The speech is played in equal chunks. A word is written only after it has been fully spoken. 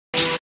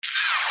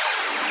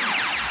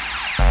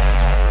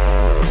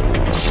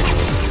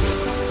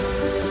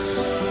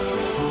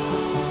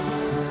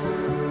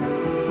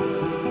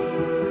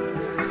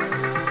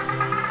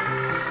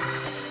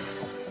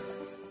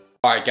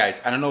Alright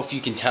guys, I don't know if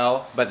you can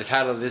tell by the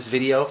title of this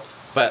video,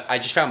 but I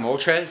just found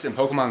MOLTRES in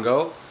Pokemon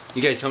Go.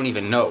 You guys don't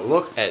even know.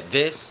 Look at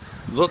this.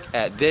 Look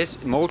at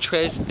this.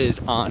 MOLTRES is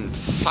on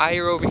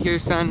fire over here,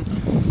 son.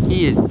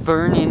 He is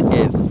burning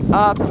it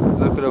up.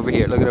 Look it over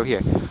here. Look it over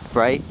here.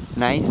 Bright,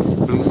 nice,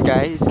 blue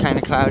skies, kind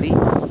of cloudy.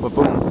 But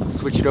boom,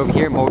 switch it over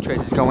here.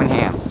 MOLTRES is going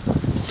ham.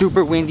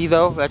 Super windy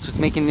though. That's what's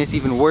making this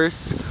even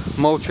worse.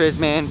 MOLTRES,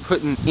 man,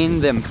 putting in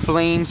them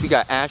flames. We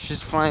got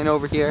ashes flying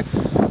over here.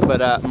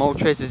 But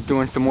MOLTRES is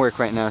doing some work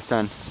right now,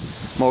 son.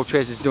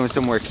 MOLTRES is doing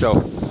some work. So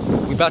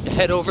we about to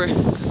head over,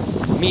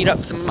 meet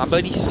up some of my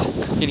buddies.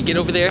 Gonna get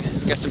over there.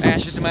 Got some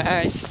ashes in my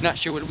eyes. Not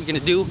sure what we're gonna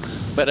do,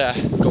 but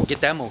go get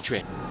that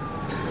MOLTRES.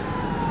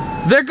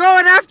 They're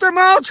going after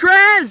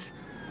MOLTRES!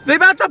 They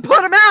about to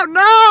put him out!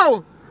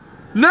 No!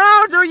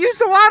 No! Don't use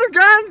the water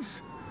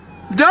guns!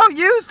 Don't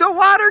use the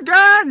water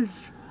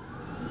guns!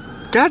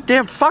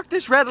 Goddamn, fuck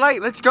this red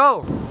light. Let's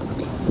go.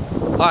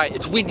 Alright,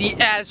 it's windy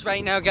as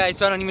right now, guys,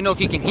 so I don't even know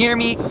if you can hear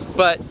me,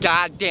 but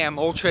goddamn,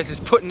 MOLTRES is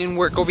putting in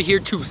work over here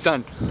too,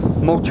 son.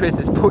 MOLTRES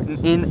is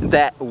putting in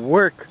that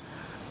work.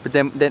 But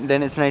then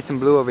it's nice and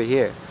blue over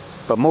here.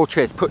 But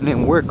MOLTRES putting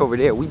in work over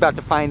there. We about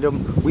to find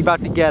them. We about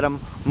to get them.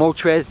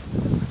 MOLTRES,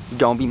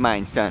 don't be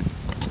mine, son.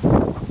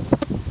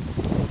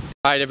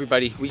 Alright,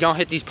 everybody, we gonna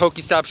hit these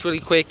Pokestops really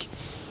quick.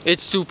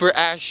 It's super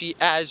ashy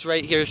as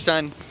right here,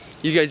 son.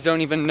 You guys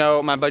don't even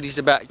know. My buddies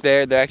are back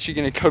there. They're actually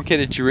gonna go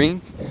get a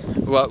drink.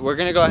 Well, we're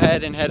gonna go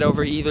ahead and head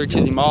over either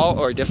to the mall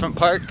or a different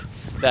park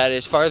that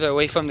is farther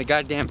away from the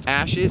goddamn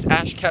ashes.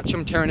 Ash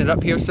Ketchum tearing it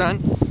up here,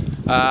 son.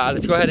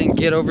 Let's go ahead and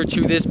get over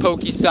to this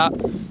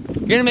Pokestop.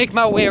 I'm gonna make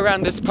my way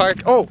around this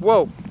park. Oh,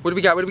 whoa, what do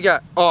we got, what do we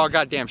got? Oh,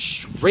 goddamn,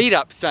 straight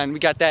up, son. We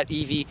got that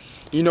Eevee.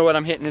 You know what,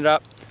 I'm hitting it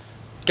up.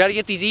 Gotta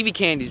get these Eevee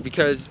candies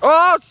because,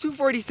 oh, it's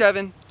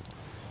 247.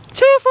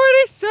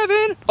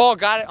 247. Oh,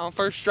 got it on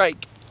first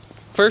strike.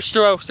 First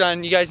throw,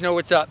 son. You guys know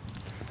what's up.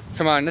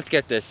 Come on, let's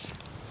get this.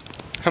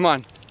 Come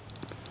on.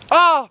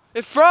 Oh,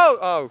 it froze.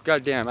 Oh,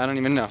 goddamn, I don't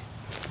even know.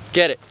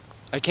 Get it.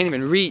 I can't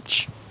even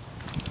reach.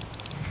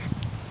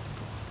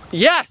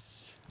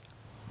 Yes.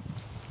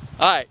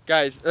 All right,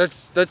 guys.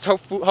 Let's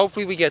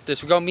hopefully we get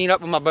this. We're gonna meet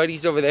up with my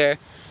buddies over there.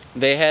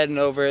 They heading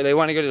over. They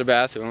want to go to the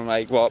bathroom. I'm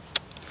like, well,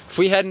 if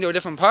we head into a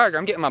different park,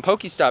 I'm getting my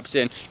Pokestops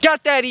in.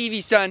 Got that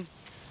Eevee, son.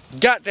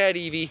 Got that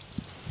Eevee.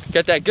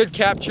 Got that good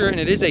capture,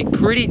 and it is a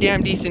pretty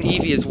damn decent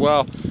Eevee as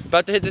well.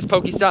 About to hit this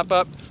Pokestop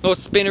up. Little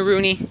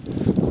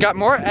spinneroony. Got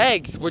more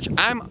eggs, which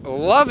I'm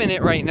loving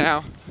it right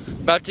now.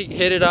 About to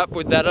hit it up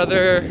with that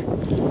other.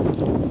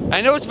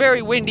 I know it's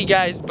very windy,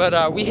 guys,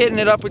 but we hitting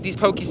it up with these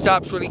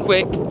Pokestops really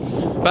quick.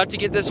 About to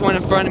get this one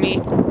in front of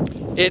me.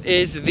 It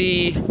is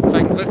the, if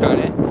I can click on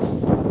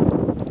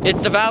it,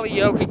 it's the Valley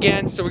Oak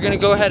again. So we're gonna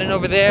go ahead and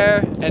over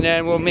there, and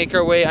then we'll make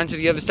our way onto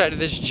the other side of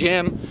this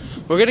gym.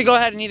 We're gonna go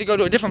ahead and either go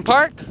to a different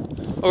park,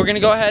 or we're gonna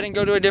go ahead and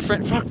go to a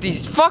different.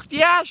 Fuck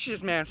the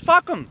ashes, man.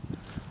 Fuck them.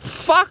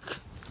 Fuck.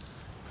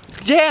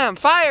 Damn,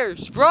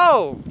 fires,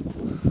 bro.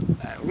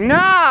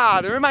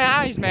 Nah, they're in my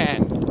eyes,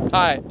 man.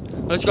 Alright,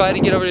 let's go ahead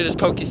and get over to this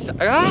Pokestop.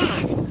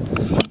 Ah!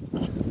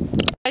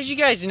 As you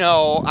guys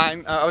know,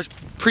 I was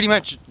pretty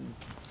much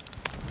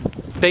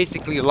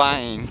basically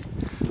lying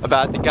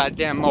about the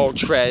goddamn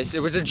MOLTRES. It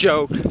was a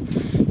joke.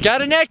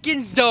 Got an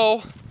Ekans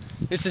though.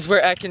 This is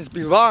where Ekans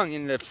belong,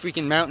 in the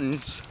freaking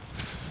mountains.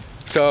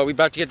 So we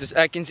about to get this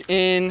Ekans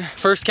in.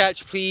 First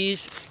catch,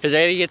 please, because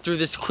I gotta get through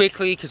this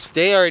quickly because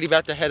they already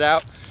about to head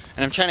out.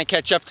 And I'm trying to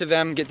catch up to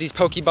them, get these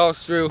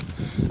Pokeballs through.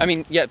 I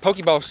mean, yeah,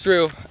 Pokeballs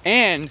through,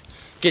 and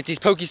get these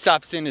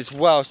Pokestops in as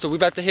well. So we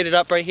about to hit it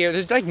up right here.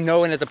 There's like no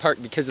one at the park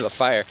because of the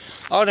fire.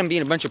 All of them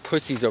being a bunch of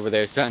pussies over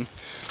there, son.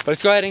 But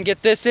let's go ahead and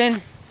get this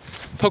in.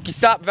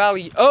 Pokestop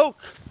Valley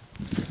Oak.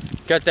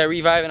 Got that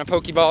revive and a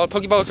Pokeball.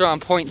 Pokeballs are on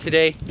point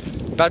today.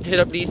 About to hit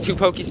up these two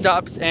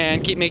Pokestops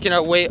and keep making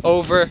our way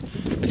over.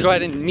 Let's go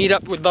ahead and meet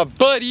up with the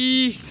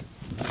buddies.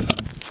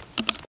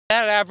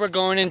 That app we're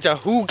going into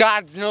who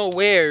gods know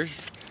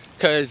where's.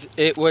 Because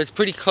it was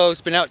pretty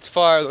close, but now it's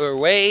farther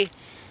away.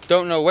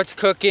 Don't know what's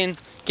cooking.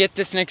 Get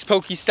this next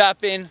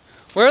Pokestop in.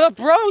 Where are the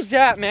bros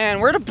at, man?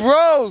 Where are the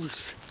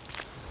bros?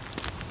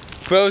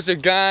 Bros are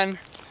gone.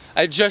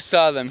 I just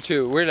saw them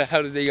too. Where the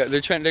hell did they go?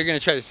 They're gonna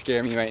try to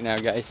scare me right now,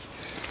 guys.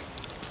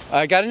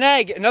 I got an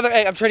egg, another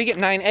egg. I'm trying to get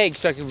 9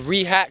 eggs so I can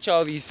rehatch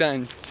all these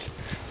sons.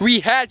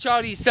 Rehatch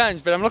all these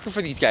sons, but I'm looking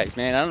for these guys,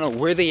 man. I don't know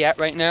where they at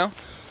right now,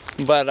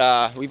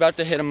 but we about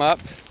to hit them up.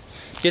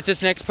 Get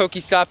this next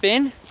Pokestop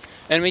in.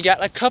 And we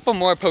got a couple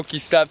more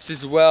Pokestops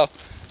as well.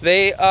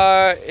 They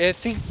are, I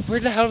think, where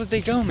the hell did they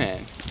go,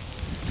 man?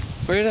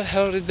 Where the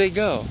hell did they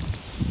go?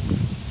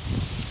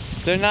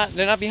 They're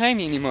not behind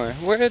me anymore.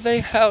 Where the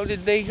hell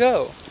did they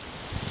go?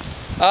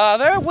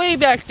 They're way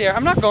back there.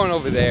 I'm not going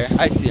over there.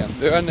 I see them.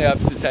 They're on the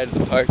opposite side of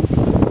the park.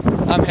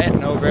 I'm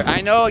heading over.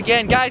 I know,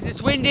 again, guys,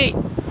 it's windy.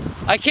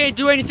 I can't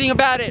do anything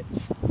about it.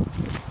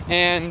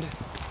 And,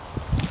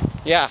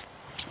 yeah.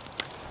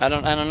 I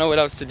don't know what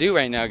else to do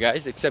right now,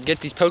 guys, except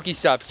get these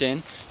Pokestops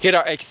in, get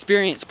our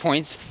experience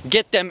points,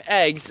 get them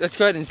eggs. Let's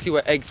go ahead and see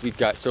what eggs we've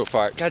got so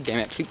far. God damn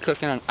it, keep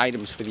clicking on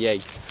items for the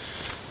eggs.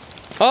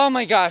 Oh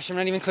my gosh, I'm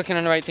not even clicking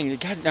on the right thing.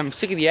 God, I'm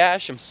sick of the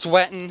ash, I'm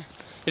sweating.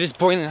 It is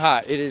boiling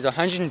hot. It is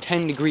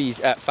 110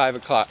 degrees at 5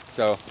 o'clock.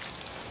 So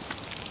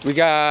we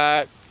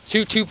got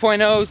two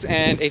 2.0s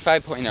and a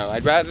 5.0.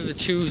 I'd rather the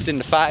 2s than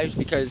the 5s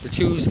because the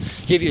 2s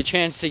give you a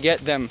chance to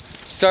get them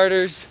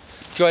starters.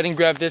 Let's go ahead and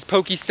grab this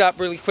Pokestop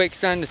really quick,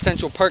 son. The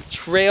Central Park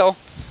Trail.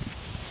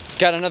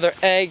 Got another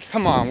egg.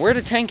 Come on, where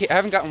the 10K? I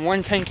haven't gotten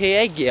one 10K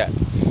egg yet.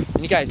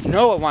 And you guys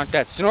know I want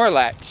that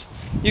Snorlax.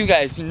 You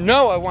guys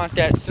know I want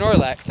that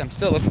Snorlax. I'm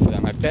still looking for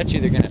them. I bet you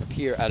they're gonna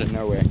appear out of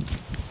nowhere.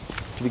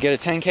 Did we get a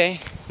 10K?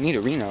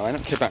 Nidorino. I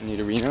don't care about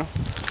Nidorino.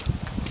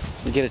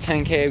 We get a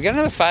 10K. We got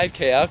another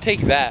 5K. I'll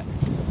take that.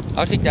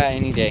 I'll take that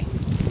any day.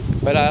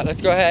 But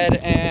let's go ahead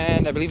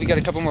and I believe we got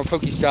a couple more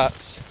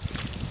Pokestops.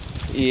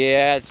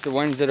 Yeah, it's the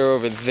ones that are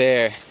over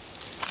there.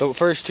 The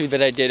first 2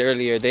 that I did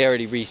earlier, they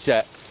already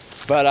reset.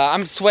 But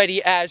I'm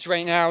sweaty as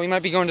right now. We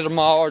might be going to the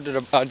mall or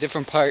to a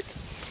different park.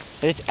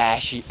 It's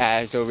ashy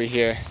as over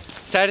here.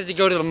 Decided to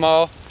go to the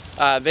mall.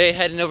 They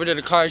heading over to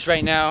the cars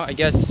right now. I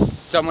guess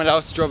someone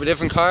else drove a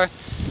different car.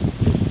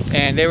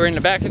 And they were in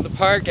the back of the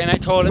park and I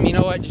told them, you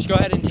know what, just go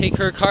ahead and take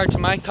her car to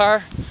my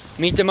car.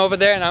 Meet them over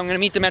there and I'm gonna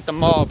meet them at the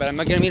mall, but I'm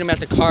gonna meet them at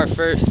the car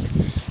first.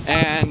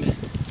 And,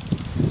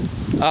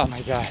 oh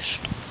my gosh.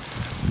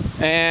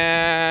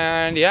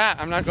 And yeah,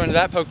 I'm not going to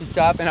that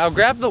Pokestop. And I'll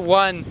grab the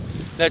one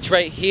that's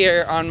right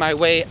here on my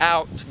way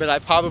out, but I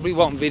probably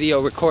won't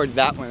video record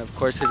that one, of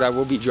course, because I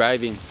will be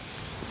driving.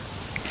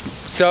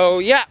 So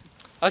yeah,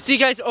 I'll see you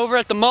guys over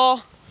at the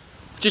mall.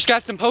 Just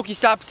got some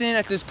Pokestops in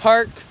at this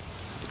park,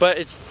 but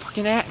it's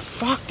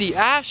fuck the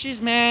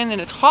ashes, man, and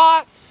it's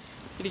hot.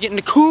 Gonna get in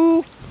the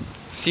cool.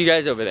 See you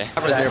guys over there.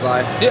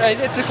 Nearby. Dude,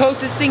 it's the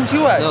closest thing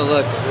to us. No,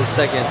 look, the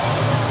second.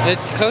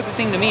 It's the closest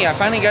thing to me. I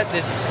finally got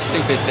this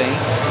stupid thing.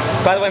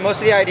 By the way, most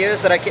of the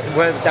ideas that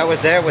that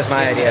was there was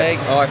my idea.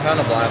 Eggs. Oh, I found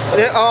a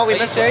Blastoise. Oh, we Are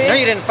you missed one. serious? No,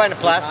 you didn't find a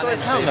Blastoise?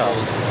 Hell no.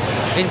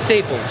 In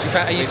Staples.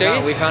 Are you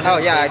serious? We found Oh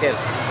yeah, I did.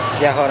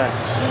 Yeah, hold on.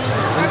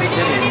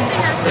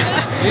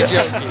 You're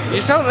joking.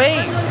 You're so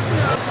lame.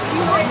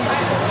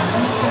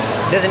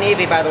 There's an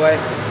Eevee, by the way.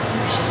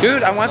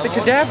 Dude, I want the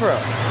Kadabra.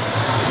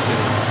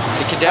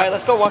 The Kadabra. Alright,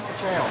 let's go walk the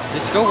trail.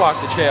 Let's go walk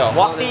the trail.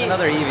 Walk there's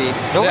another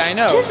Eevee. No, Yeah, I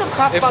know. gives a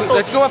crap about those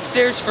Let's go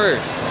upstairs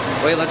first.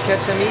 Wait, let's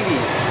catch some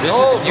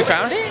Eevees. You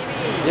found it?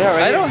 Yeah,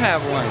 right. I don't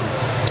have one.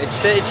 It's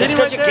It's sitting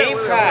because right your there. game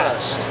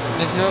crashed.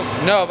 There's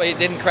no, but it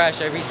didn't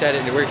crash. I reset it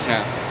and it works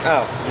now.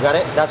 Oh, you got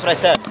it? That's what I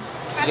said.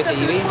 You get the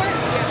Eevee?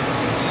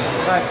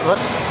 Alright, look.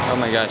 Oh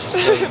my gosh.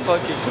 You're so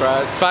Fucking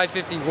crap.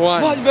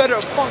 551. Much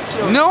better. Fuck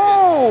you.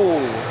 No!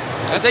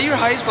 Is that your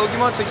highest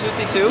Pokemon?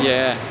 652?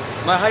 Yeah.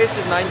 My highest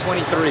is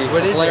 923.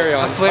 What is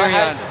Flareon. it? A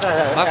Flareon.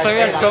 My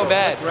Flareon's so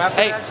bad. Raptor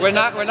Hey, Ash is we're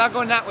not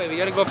going that way. We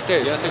gotta go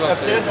upstairs. You have to go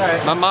Upstairs?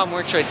 Alright. My mom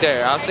works right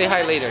there. I'll say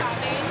hi later. Oh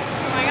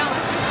my god,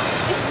 let's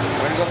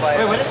We're gonna go buy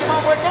Wait, where does your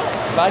mom work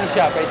at? Body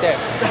shop right there.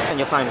 And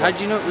you'll find it. How'd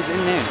you know it was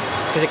in there?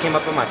 Because it came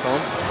up on my phone.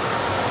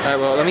 Alright,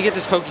 well, let me get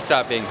this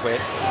Pokestop in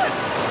quick.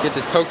 Get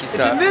this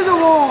Pokestop.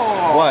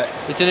 invisible! What?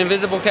 It's an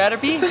invisible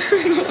Caterpie?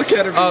 Look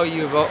at her. Oh,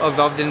 you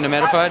evolved it into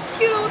Metapod? That's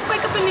cute, it looks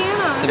like a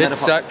banana. It's a It Metapod.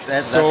 sucks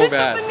That's- so It's a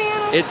bad. banana.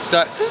 It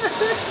sucks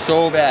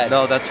so bad.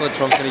 No, that's what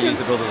Trump's gonna use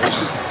to build a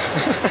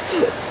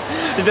wall.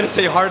 He's gonna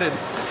say hardened.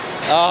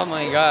 Oh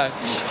my gosh.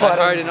 I've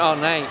hardened all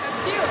night.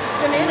 It's cute,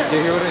 it's banana. Do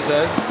you hear what he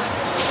said?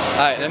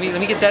 Alright, let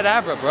me get that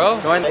Abra, bro.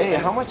 Hey,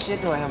 how much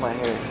shit do I have in my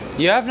hair?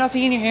 You have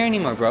nothing in your hair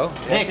anymore, bro.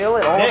 I feel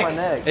it all Nick. on my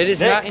neck. It is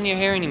Nick. not in your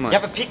hair anymore. You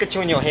have a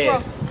Pikachu in your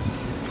hair.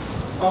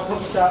 Oh,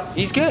 Pokestop.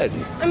 He's good.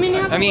 I mean,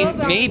 you have I a mean, little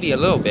bit. maybe a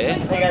little bit.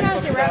 Wait, Hey, guys,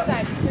 how's your Pokestop. rat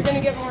side? You're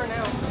gonna get more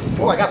now.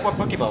 Oh, I got 4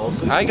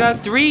 Pokeballs. I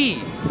got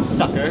 3.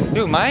 Sucker.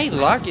 Dude, my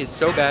luck is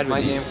so bad with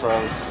My game these.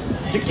 froze.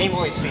 Your game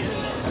always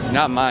freezes.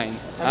 Not mine.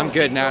 I'm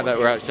good now that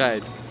we're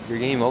outside. Your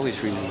game always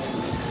freezes.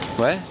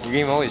 What? Your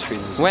game always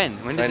freezes. When?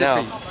 When does Right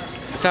it now. freeze?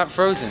 It's not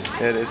frozen.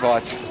 It is,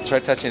 watch. Try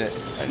touching it.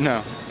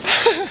 No.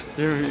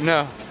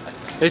 No.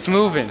 It's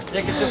moving.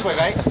 Nick, it's this way,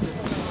 right?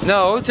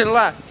 No, to the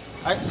left.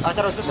 I thought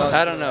it was this one.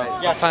 I don't know.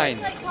 Yeah, Fine.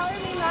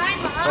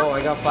 Oh,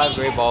 I got 5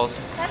 great balls.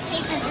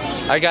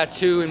 I got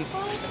 2 and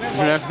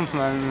never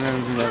mind.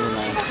 Never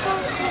mind.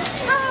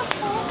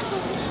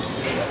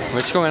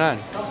 What's going on?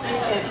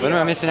 What am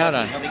I missing out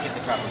on? Nobody gives a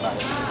crap about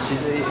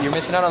it. You're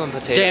missing out on the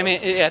potato. Damn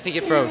it! I think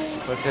it froze.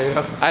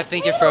 Potato. I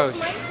think it froze.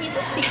 Might be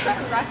the secret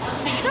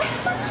recipe to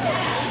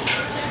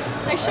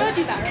I showed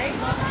you that, right?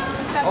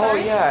 That Oh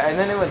right? yeah, and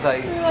then it was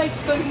like, You're like,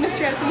 the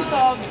mystery has been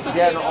solved.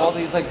 yeah, and all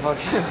these like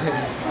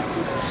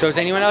fucking. So is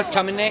anyone else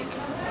coming, Nick?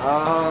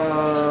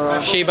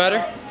 Shea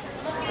Butter?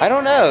 I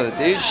don't know,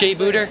 dude. Shea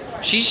Booter?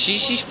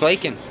 She's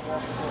flaking.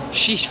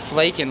 She's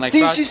flaking like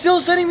See, frost. she's still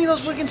sending me those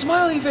freaking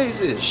smiley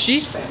faces.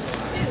 She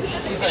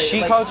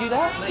called you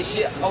that?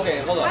 Okay,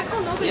 hold I called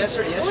on. nobody.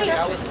 Yesterday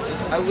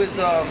I was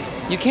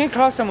You can't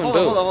call someone hold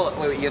on, boo. hold on.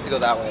 Wait, you have to go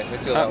that way. We have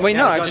to go that way. Wait,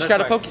 no, Yeah, I go just this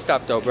got a way.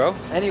 Pokestop though, bro.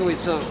 Anyway,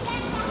 so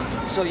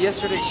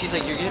yesterday she's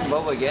like, you're getting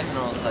boba again, and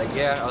I was like,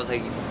 yeah. I was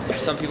like,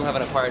 some people have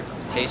an acquired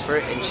taste for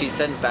it, and she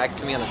sends back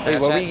to me on a Snapchat.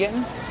 Wait, what were you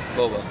getting?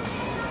 Boba.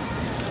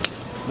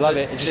 Love So-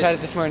 it. I just had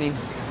it this morning.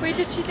 Wait,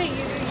 did she say you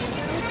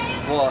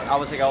do? Well, I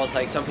was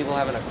like, some people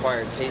have an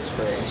acquired taste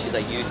for it. And she's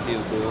like, you do,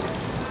 boo.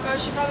 Oh,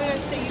 she probably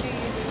didn't say you do.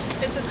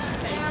 It's a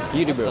same.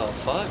 You do, What boo. the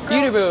fuck?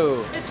 You do,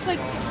 boo. It's like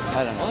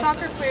I don't know.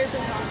 soccer players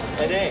and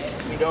soccer. Hey,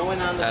 Nick, we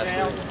going on the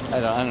trail? I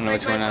don't know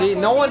what's going on. See,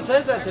 no one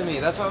says that to me.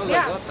 That's why I was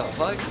Yeah. like, what the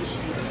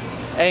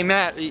fuck? Hey,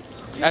 Matt.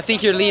 I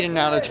think you're leading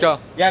now. Let's go.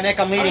 Yeah, Nick,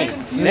 I'm leading.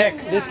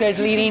 Nick, This guy's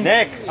leading.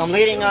 Nick, I'm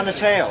leading on the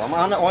trail. I'm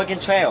on the Oregon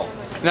Trail.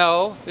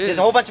 No. There's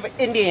a whole bunch of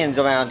Indians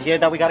around here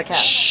that we gotta catch.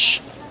 Shh.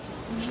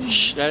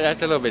 Shh.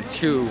 That's a little bit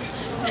too.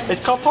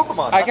 It's called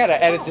Pokemon. I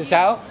gotta edit this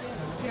out.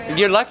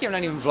 You're lucky I'm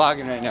not even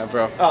vlogging right now,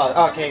 bro.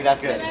 Oh, okay, that's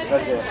good.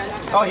 That's good.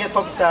 Oh, here's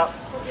Pokestop.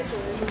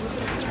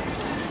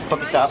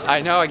 Pokestop.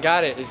 I know, I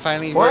got it. It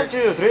finally 1, worked.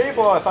 2, 3,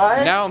 4,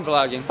 5. Now I'm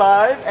vlogging.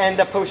 5 and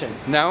the potion.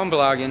 Now I'm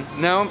vlogging.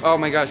 Now oh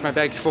my gosh, my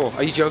bag's full.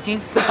 Are you joking?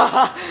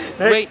 Nick,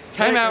 Wait,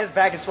 time Nick, out. His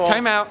bag is full.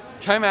 Time out.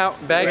 Time out.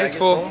 Bag is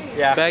full.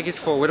 Yeah. Bag is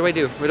full. What do I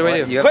do? What do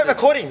I do? You have Quit to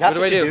recording. That's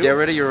What what, do I you do? do. get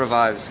rid of your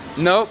revives.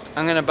 Nope.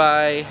 I'm gonna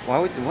buy. Why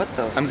would, what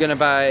the? I'm gonna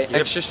buy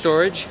extra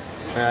storage.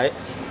 All right.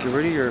 Get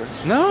rid of your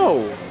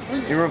No.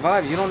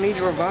 revives. You don't need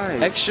your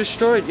revives. Extra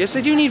storage. Yes,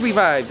 I do need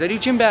revives. I do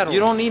gym battles. You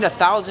don't need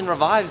 1,000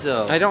 revives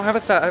though. I don't have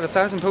I have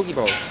 1,000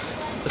 Pokeballs.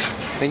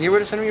 Then get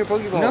rid of some of your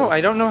Pokeballs. No,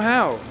 I don't know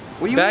how.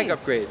 What do you Bag mean?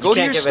 upgrade. Go to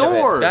can't your get rid of it.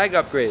 store. Bag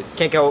upgrade.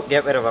 Can't go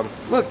get rid of them.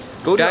 Look,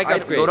 go to Bag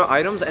upgrade. go to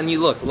items and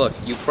you look.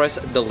 You press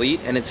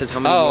delete and it says how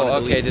many you want Oh, to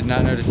okay. delete. Did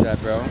not notice that,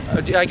 bro.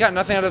 Dude, I got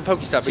nothing out of the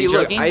Pokestop. Are See, you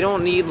look, joking? I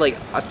don't need like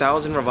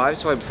 1,000 revives,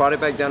 so I brought it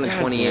back down to God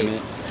 28. damn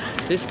it.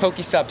 This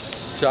Pokestop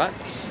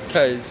sucks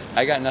because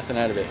I got nothing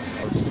out of it.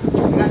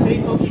 We got 3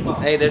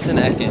 Pokeballs. Hey, there's an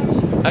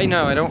Ekans. I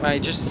know. I don't. I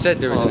just said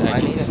there was an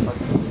I need X. a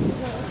fucking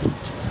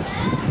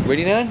What are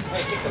you doing?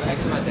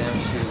 X in my damn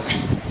shoe.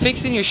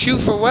 Fixing your shoe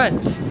for what?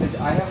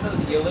 I have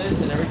those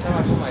healers, and every time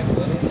I put my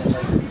foot in, it's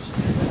like.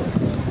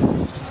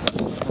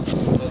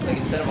 So it's like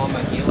instead of on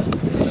my heel,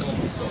 it's on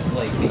the sole,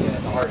 like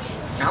the arch.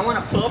 I want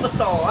a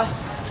Bulbasaur.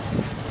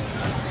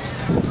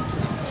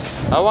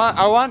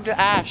 I want the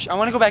ash. I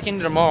want to go back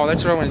into the mall.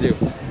 That's what I want to do.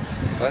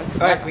 What?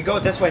 All right, we go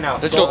this way now.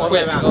 Let's go all the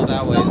way quick. around. Go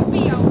that way. Don't be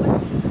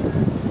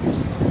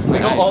listen. We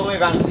go Nice. all the way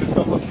around. This is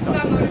still Pokestop.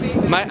 That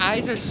motivates me. My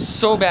eyes are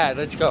so bad.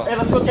 Let's go. Hey,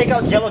 let's go take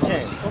out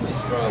Gelatin.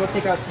 Let's go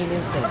take out Team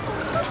Instinct.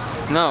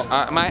 No,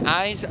 my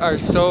eyes are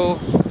so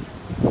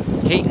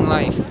hating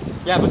life.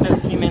 Yeah, but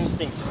there's Team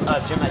Instinct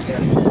gym right here.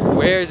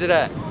 Where is it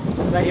at?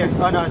 Right here.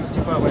 Oh no, it's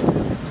too far away.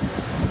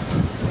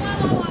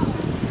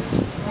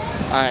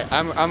 Alright,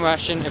 I'm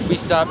rushing. If we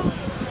stop.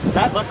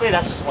 Luckily,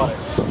 that's just water.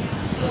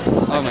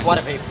 Oh That's my.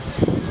 water vape.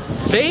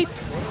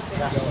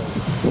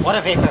 Vape?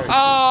 Water vapor.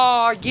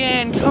 Oh,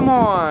 again. Come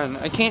on.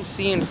 I can't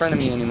see in front of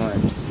me anymore.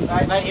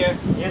 Alright, right here.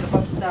 Here's a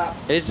Pokestop.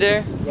 Is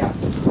there? Yeah.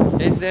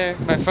 Is there?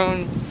 My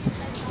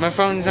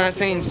phone's not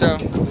saying so.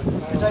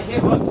 It's right here.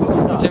 Look,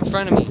 Pokestop. It's in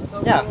front of me.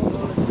 Yeah.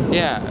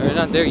 Yeah, we're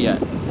not there yet.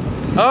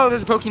 Oh,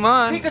 there's a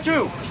Pokemon.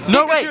 Pikachu.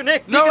 No Pikachu, way.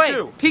 Nick. No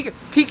Pikachu. way.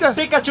 Pika.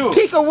 Pikachu.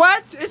 Pika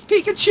what? It's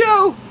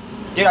Pikachu.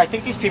 Dude, I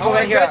think these people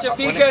right here. Catch a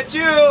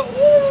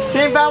Pikachu!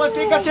 Team Valor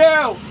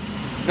Pikachu.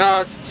 No,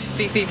 it's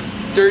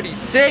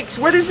CP36.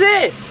 What is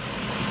this?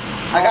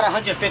 I got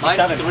Mine's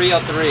 157. 3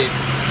 of 3.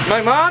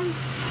 My mom's?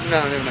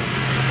 No, never mind.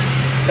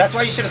 That's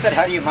why you should have said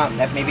hi to your mom.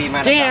 That maybe you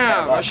might have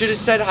Damn, got I should have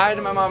said hi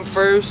to my mom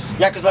first.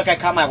 Yeah, cause look, I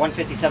caught my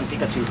 157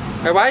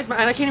 Pikachu. Or why is my?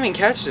 And I can't even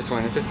catch this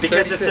one. It's just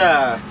Because 36.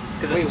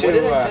 because it's Wait, too. what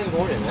did I send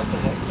Gordon? What the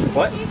heck?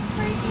 What? He's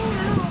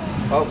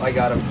freaking out. Oh, I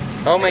got him.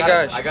 Oh my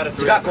gosh. I got a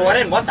 3. You got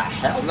Gordon? What the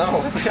hell? No.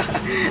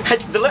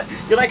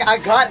 You're like, I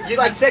got. You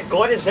like said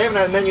Gordon's name,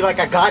 and then you like,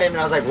 I got him,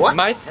 and I was like, what?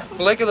 My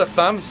flick of the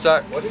thumb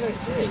sucks. What did I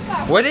say?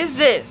 What is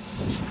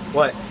this?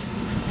 What?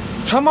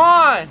 Come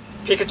on.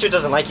 Pikachu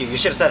doesn't like you. You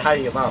should have said hi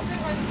to your mom.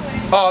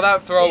 Oh,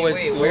 that throw Hey, was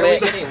wait,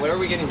 lit. where are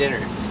we getting dinner?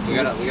 We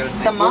gotta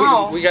The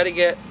mall. We gotta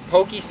get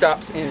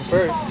Pokestops in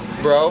first,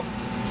 bro.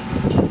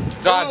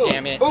 God Ooh.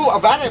 damn it. Ooh,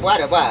 Eradicate.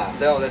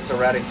 No, that's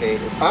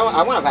Eradicate. It's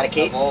I want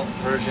Eradicate. evolved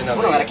version of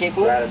I want Eradicate,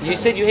 fool. Rattata. You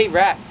said you hate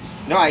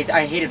rats. No, I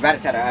hated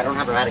Rattata. I don't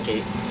have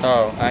Eradicate.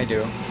 Oh, I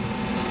do.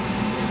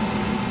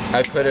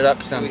 I put it up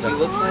Wait, something. he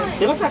looks like.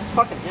 He looks like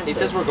fucking him. He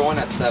says we're going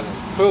at 7.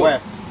 Who?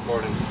 Where?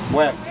 Gordon.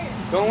 Where?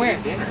 Going To where?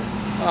 get dinner.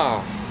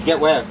 Oh. To get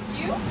where?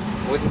 You?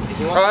 Wouldn't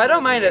he Oh, I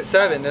don't mind at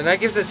 7. And that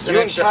gives us an You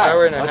and extra Kyle.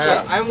 hour and a Okay.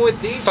 half. I'm with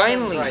these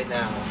Finally. friends right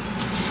now.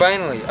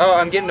 Finally. Oh,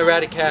 I'm getting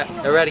Eradicate.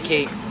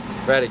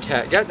 God,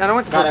 I don't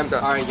want the Got him.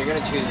 Pokestop. Alright, you're gonna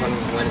choose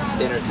when it's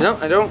dinner time. No,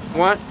 I don't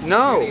want. You're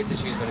No. gonna get to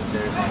choose when it's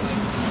dinner time.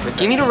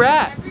 Give me the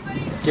rat.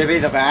 Everybody? Give me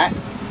the rat.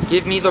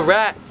 Give me the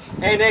rat.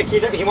 Hey Nick,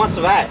 he wants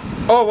the rat.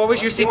 Oh, what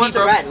was your He CP, wants a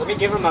bro? rat. Let me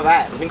give him a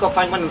rat. Let me go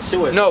find one in the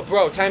sewers. No,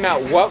 bro, time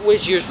out. What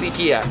was your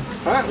CP at?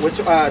 Huh? Which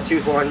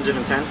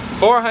 410?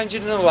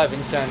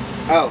 411, son.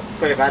 Oh,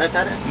 for your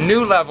Rattata?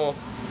 New level.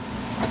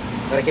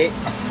 Eradicate.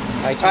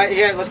 I Alright,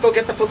 here, let's go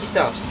get the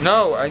Pokestops.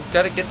 No, I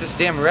gotta get this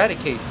damn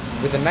Eradicate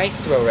with a nice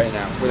throw right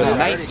now. With a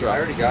nice I throw.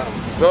 already got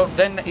him. Well,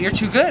 then you're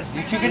too good.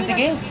 You're too good at the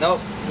game. No,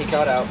 he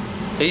got out.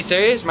 Are you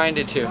serious? Mine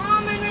did too.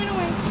 Oh, mine ran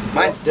away.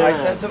 Mine's I done.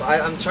 sent him.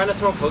 I'm trying to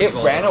throw a Pokeball. It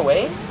ran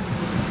away?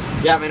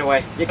 Yeah, it ran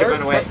away. You can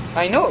run away.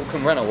 I know it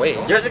can run away.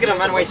 Yours is gonna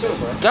run away soon,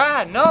 bro.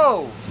 God,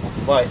 no!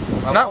 What?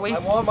 I'm not I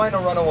wasting. want mine to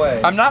run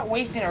away. I'm not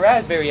wasting a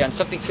raspberry on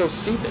something so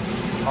stupid.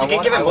 You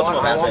can give him multiple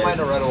I want mine raspberries.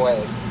 to run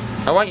away.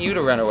 I want you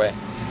to run away.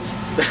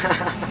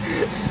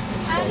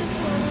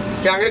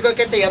 Yeah, I'm gonna go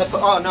get the other.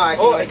 Oh no, I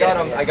can Oh, go I get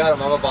got it. him. I got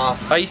him. I'm a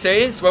boss. Are you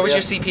serious? What was Yeah.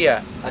 your CP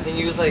at? I think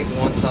he was like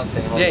 1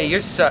 something. Hold Yeah, on.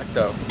 yours suck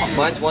though.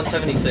 Mine's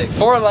 176.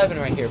 411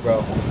 right here,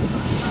 bro.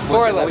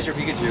 What was your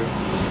Pikachu?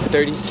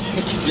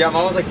 36. Yeah,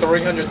 mine was like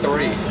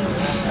 303. I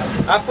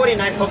have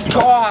 49 Pokemon.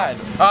 God.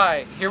 All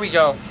right, here we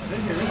go.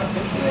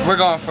 We're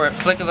going for it.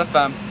 Flick of the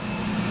thumb.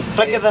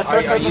 Flick of the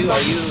Are you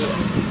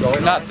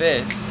Going Not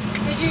this.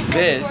 Did you touch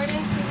This.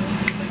 Gordon,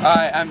 please? All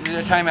right, I'm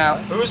time out.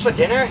 Who's for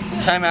dinner?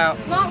 Time out.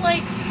 Not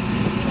like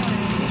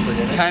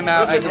Time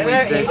out. I Who's can for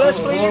waste dinner? this.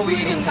 English, Who are we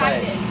please. eating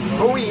tonight?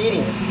 Who are we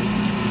eating?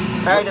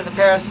 Alright, there's a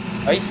Paris.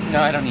 Are you,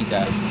 no, I don't need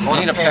that. I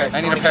need a pair.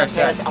 I need a pair of Paris.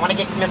 sets. I want to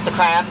get Mr.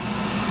 Krabs.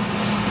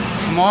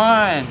 Come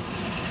on.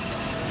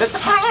 Mr.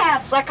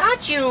 Krabs, I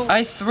got you.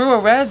 I threw a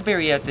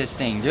raspberry at this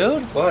thing,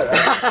 dude. What?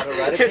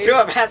 You threw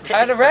a raspberry. I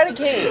had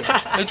Eradicate.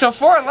 It's a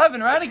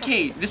 411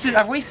 Eradicate. This is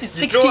I've wasted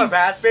You threw a 16,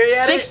 raspberry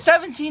at it?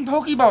 17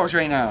 Pokeballs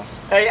right now.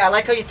 Hey, I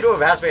like how you threw a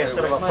raspberry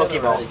instead of a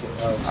Pokeball.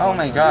 Oh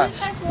my gosh.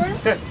 check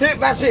Gordon. Hey,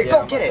 raspberry,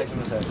 go get it.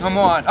 Come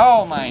on.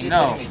 Oh my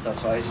no. Stuff,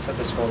 so I just have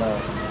to scroll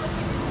down.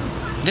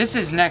 This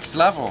is next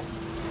level.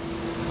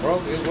 Bro,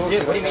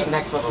 Dude, what do you mean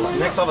next level?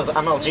 Next level is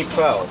MLG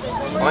Pro.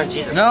 Oh,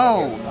 Jesus.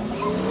 No.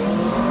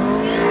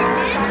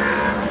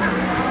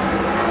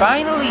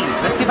 Finally.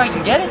 Let's see if I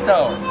can get it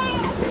though.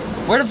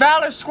 Where the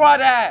Valor Squad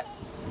at?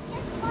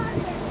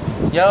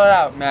 Yell it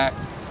out, Matt.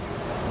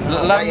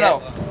 Let him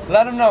know.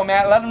 Let him know,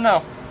 Matt. Let him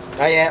know.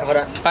 Oh yeah, hold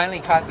on. Finally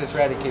caught this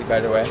Eradicate, by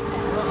the way.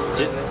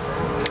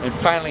 And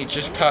finally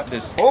just caught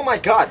this. Oh my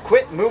god,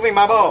 quit moving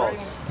my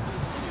balls.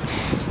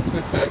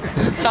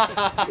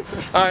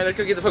 Alright, let's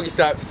go get the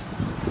Pokestops.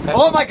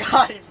 Oh my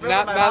god, he's moving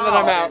Now my that I'm balls.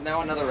 out. There's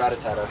now another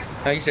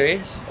Rattata. Are you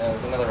serious? Yeah,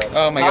 there's another Rattata.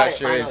 Oh my Got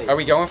gosh, it, there is. finally. Are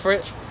we going for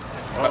it?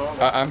 I don't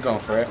know. I'm going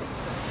for it.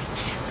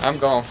 I'm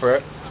going for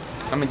it.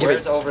 I'm gonna give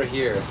Where's it. over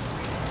here?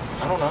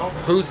 I don't know.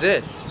 Who's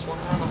this? Just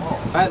walking around the mall.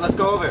 Alright, let's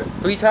go over.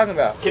 Who are you talking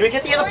about? Can we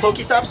get the other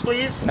Pokestops,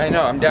 please? I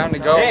know, I'm down to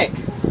go. Nick,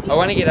 I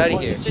want to get out of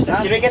Well, here. he's just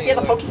can we asking get the me,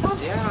 other like-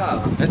 Pokestops?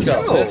 Yeah. Let's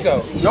go. No. Let's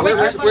go. No,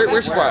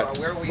 We're squad.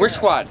 Where are we We're at?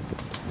 squad.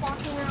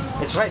 Walking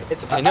around. It's right.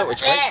 It's. I know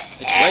it's right.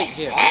 It's right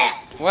here.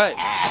 What?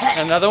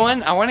 Another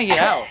one? I want to get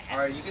out.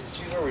 Alright, you get to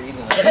choose where we're eating.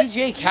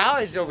 DJ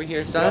Khaled's over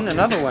here, son.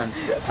 Another one.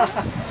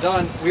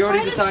 Done. We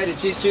already decided.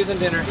 She's choosing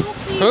dinner. No,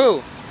 please.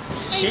 Who?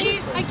 She?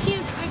 I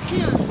can't.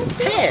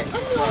 Pick.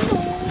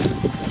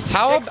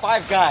 How Pick about?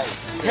 5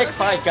 guys. Pick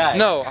 5 guys.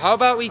 No. How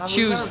about we We've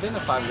choose? never been to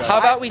Five Guys. How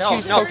about we no,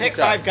 choose No, pick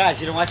 5 Pokestop?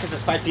 guys. You know why? Because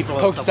there's 5 people.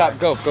 Pokestop.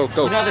 Go. Go. You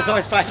Go. know, there's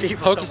always 5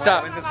 people. Pokestop.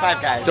 somewhere when there's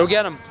 5 guys. Go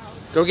get him.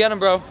 Go get him,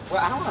 bro. Well,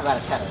 I don't want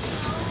to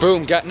Rattata.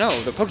 Boom. Got no.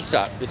 The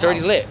Pokestop. It's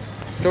already lit.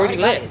 It's already I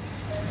got lit. it.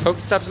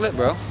 Pokestop's lit,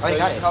 bro. Oh, you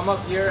got you it. come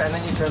up here and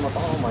then you turn the.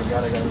 Oh my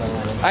god, I got another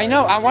one. I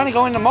know. I want to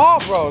go in the mall,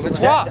 bro. Let's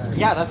walk.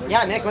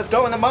 Yeah, Nick. Let's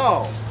go in the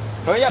mall.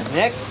 Hurry up,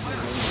 Nick.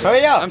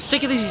 Hurry up. I'm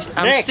sick of these.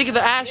 I'm Nick. sick of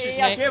the ashes,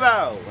 Yeah, Nick.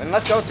 hero. And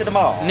let's go to the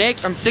mall.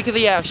 Nick, I'm sick of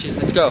the ashes.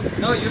 Let's go.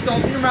 No, you have to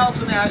open your mouth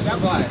when they ask you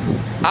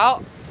why.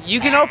 You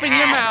can open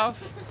your mouth.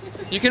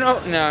 You can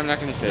open. No, I'm not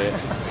gonna say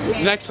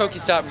it. Next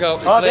Pokestop, go.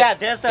 It's Oh lit. yeah,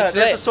 there's It's the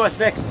lit. source,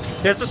 Nick.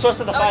 There's the source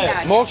of the fire.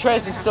 yeah.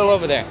 Moltres is still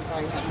over there.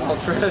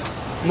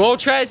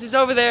 Moltres is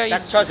over there.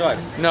 That's Charizard.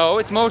 No,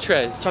 it's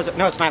Moltres. Charizard.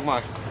 No, it's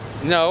Magmar.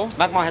 No,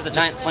 Magmar has a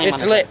giant flame on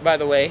it's his lit, by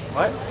the way.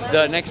 Head. What?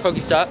 The next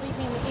Pokestop,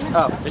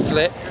 Oh, it's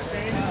lit.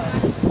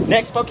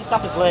 next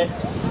Pokestop is lit.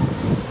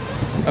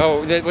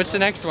 Oh, what's the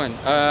next one?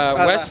 left.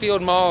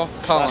 Westfield Mall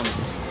column.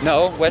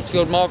 No,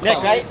 Westfield Mall Nick,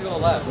 column. right? To the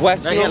left.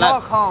 Westfield Right here, Mall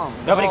left. column.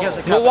 Nobody gives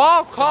a The crap.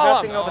 wall There's column.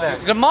 nothing over there.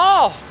 The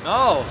mall.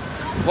 No.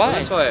 Why?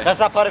 This way. That's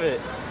not part of it.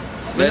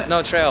 There's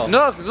no trail.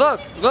 Look, look,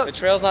 look. The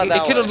trail's not It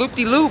that could have way. looped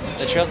de loop.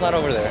 The trail's not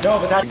over there. No,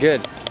 but that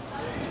Good.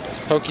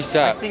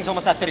 Pokestop. thing's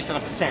almost at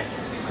 37%.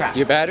 Crap.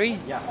 Your battery?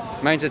 Yeah,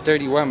 Mine's at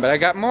 31, but I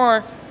got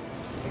more.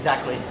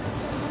 exactly.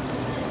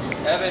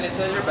 Evan, it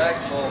says your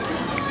bag's full.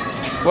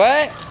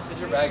 What? It says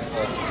your bag's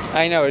full.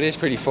 I know, it is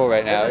pretty full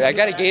right now. I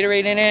got a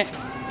Gatorade in it.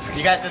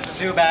 You guys,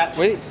 this is Zubat.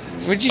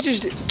 What'd you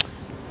just do?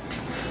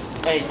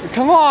 Hey,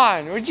 Come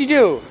on, what'd you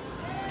do?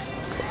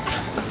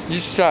 You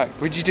suck.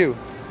 What'd you do?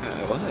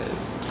 What?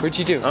 What'd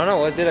you do? I don't know.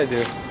 What did I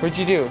do? What'd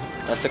you do?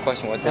 That's the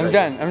question. What did I'm I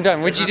done. I'm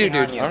done. What'd you do,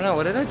 There's dude? nothing do? I don't know.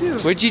 What did I do?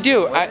 What'd you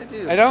do? What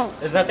did I do? I don't.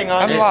 there's nothing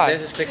on I'm it. lost.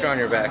 There's a sticker on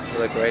your back.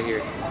 Look right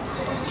here.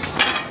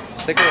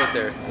 Sticker right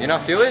there. You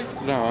not feel it?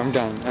 No, I'm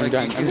done. I'm Like,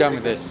 done. you see I'm the done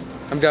with this.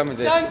 I'm done with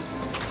this.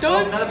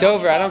 Done. It's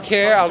over. I don't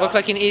care. I'll look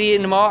like an idiot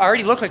in the mall. I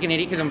already look like an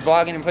idiot because I'm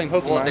vlogging and playing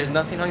Pokemon. Well, there's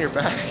nothing on your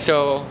back.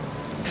 So,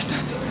 There's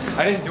nothing.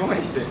 I didn't do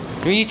anything.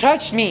 you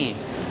touched me.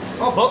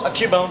 Oh, a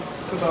Cubone.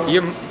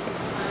 You're.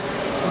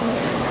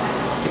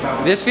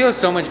 This feels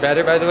so much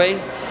better, by the way.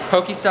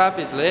 Pokestop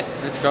is lit.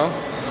 Let's go.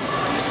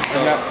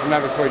 I'm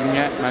not recording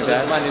yet. My So this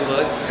is bad. my new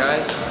look,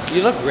 guys.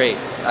 You look great.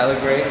 I look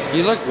great.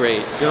 You look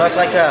great. You look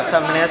like a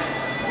feminist.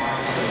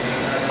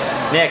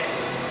 Nick,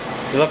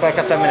 you look like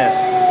a feminist.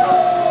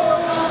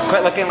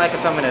 Quit looking like a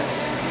feminist.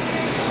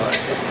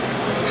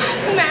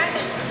 Matt.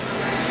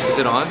 Is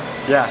it on?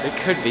 Yeah. It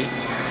could be.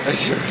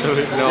 Is it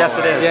really? No. Yes,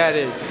 it is. Yeah, it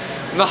is.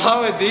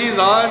 Not with these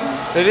on.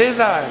 It is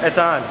on. It's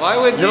on. Why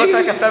would you look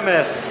like a these?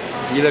 feminist?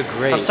 You look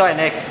great. I'm sorry,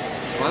 Nick.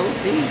 Why would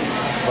these?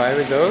 Why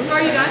would those?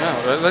 Are you I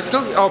don't know. Let's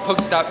go. Oh,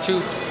 Pokestop 2.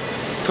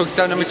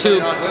 Pokestop number 2. Wait,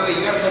 you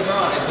gotta put her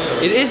on it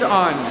too. It is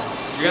on.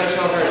 You gotta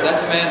show her.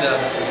 That's Amanda.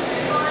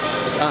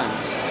 It's on.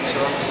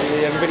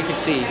 Everybody can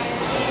see.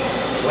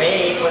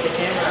 Wait for the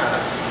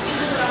camera.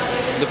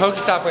 The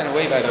Pokestop went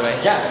away, by the way.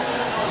 Yeah.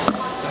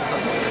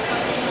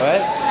 What?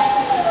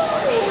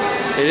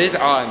 It is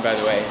on, by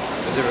the way.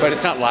 Is it really? But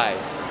it's not live.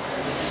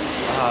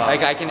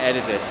 Like, I can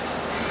edit this.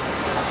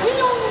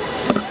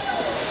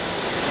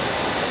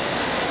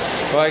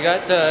 Well, I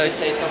got the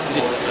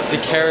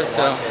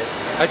carousel.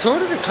 I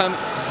told her to come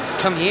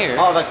here.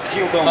 Oh, the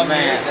Cuban Come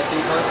man. here. That's what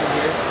you told her. Come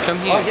here. Come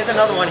here. Oh, here's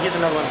another one. Here's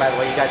another one, by the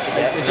way. You guys can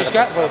get. I just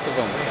got both of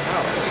them.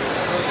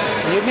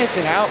 You're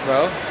missing out,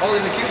 bro. Oh,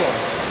 there's a cube one.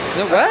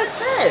 No, That's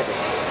what? what I said.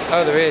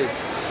 Oh, there is.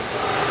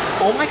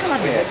 Oh my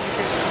God, Nick.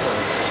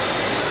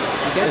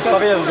 You It's guys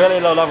probably a really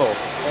low level.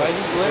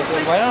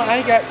 why don't I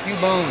got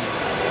Cubone?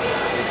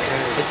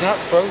 It's not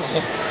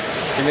frozen.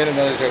 He made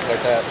another joke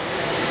like that.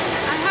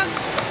 I have.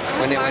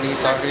 When he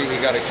saw her, he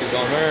got a cube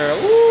on her.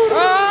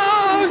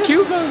 Oh,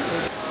 Cubone.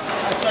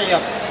 I saw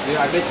you. Dude,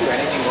 I bet you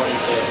anything more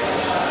these days.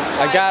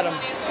 I got him.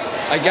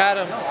 I got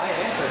him. I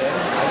answered it.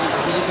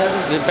 He just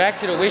hasn't. Back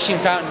to the wishing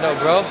fountain, though,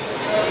 bro.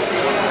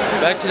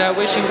 Back to that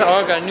wishing fountain.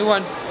 Oh, I got a new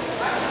one.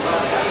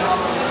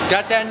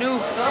 Got that new.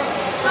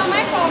 So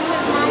my problem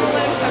is mom will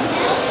let him come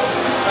here.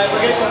 Alright,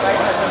 we're gonna go right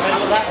in the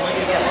middle of that. We're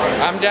gonna get.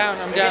 I'm down.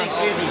 I'm down.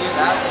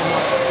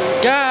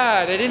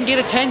 God, I didn't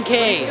get a 10K.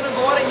 He's gonna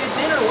go out and get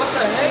dinner. What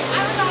the heck?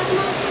 I was asking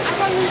mom. I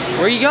thought you.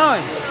 Where are you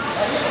going?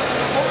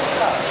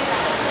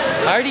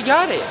 I already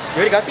got it.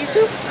 You already got these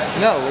two?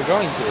 No, we're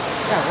going to.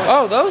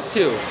 Oh, those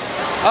two.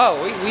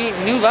 Oh, we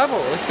new level.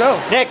 Let's go.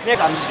 Nick,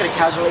 I'm just gonna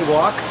casually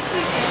walk.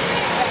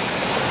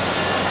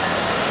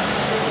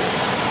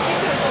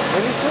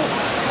 What is it?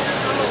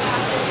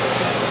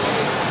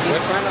 He's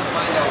trying to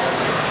find out.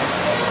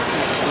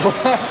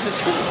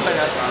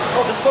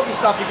 Oh, this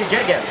Pokestop you can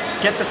get again.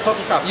 Get this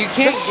Pokestop. You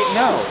can't get,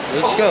 no.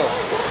 Let's go.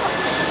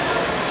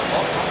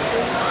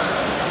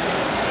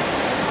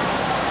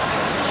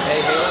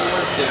 Hey, Halo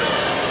Wars 2.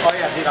 Oh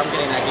yeah, dude, I'm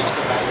getting that game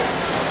so bad.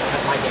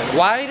 That's my game.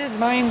 Why does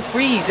mine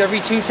freeze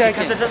every 2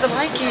 seconds? Because it doesn't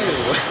like you.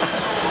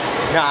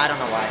 No, I don't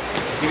know why.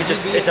 You can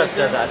just, it just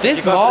does that. This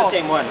you go mall, for the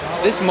same one.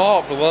 This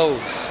mall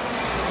blows.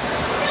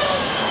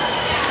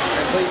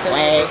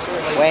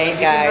 Wait,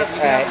 guys. You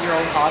can have your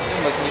own costume,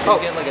 but can you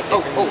please get like a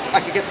ticker?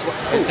 I could get this one.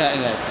 It's not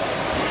in that.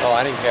 Oh,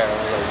 I didn't care.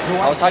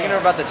 I was talking to her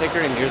about the ticker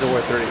in Gears of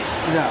War 3.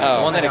 Oh.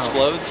 The one that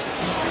explodes.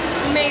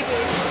 Maybe.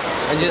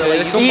 And just, like,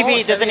 Let's go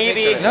Eevee, there's an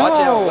Eevee. No.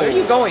 Watch out. Where are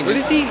you going? What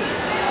is he?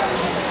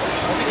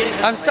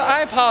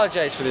 I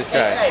apologize for this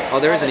guy. Oh,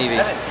 there is an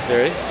Eevee.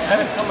 There is?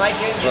 Evan, come right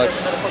here. Look.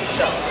 There's another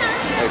Pokestop.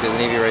 Like, there's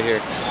an Eevee right here.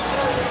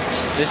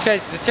 This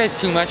guy's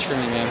too much for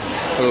me, man.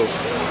 Who?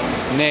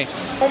 Nick.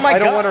 Oh my I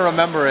God. don't want to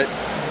remember it.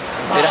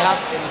 It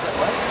happened.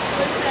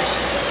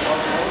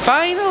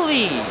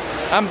 Finally!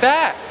 I'm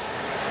back.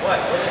 What?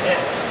 What'd you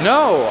get?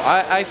 No,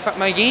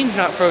 my game's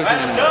not frozen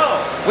Alright, let's anymore.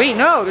 go. Wait,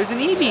 no, there's an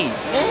Eevee.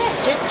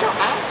 Man, get your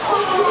ass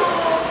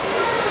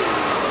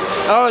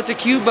Oh, it's a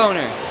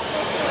Cuboner.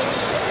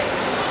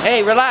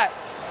 Hey, relax.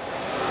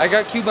 I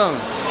got Cubones.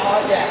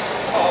 Oh yes.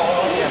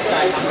 Oh yes.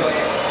 Guys, I'm going.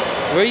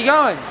 Where are you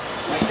going?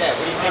 Right there.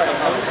 What do you think I'm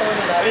going?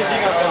 What do you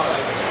think I'm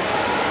going?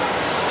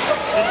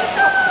 Does this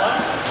cost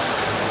money?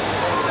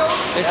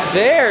 It's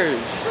theirs.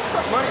 Does this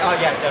cost money? Oh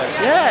yeah, it does.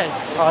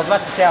 Yes. Oh, I was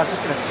about to say I was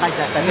just gonna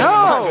hijack that.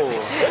 No.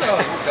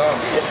 Dumb.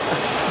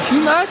 Too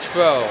much,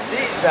 bro.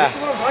 See, this is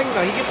what I'm talking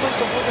about. He gets like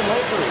so fucking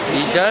hyper.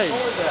 He does.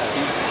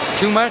 It's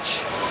too much.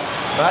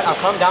 But I'll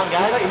calm down,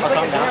 guys. He's I'll like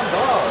calm a down. damn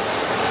dog.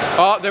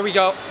 Oh, there we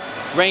go.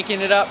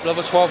 Ranking it up,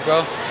 level 12,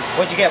 bro.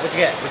 What'd you get? What'd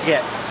you get? What'd you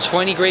get?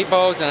 20 great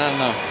balls, and I don't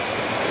know.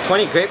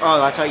 20 grape. Oh,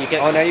 that's how you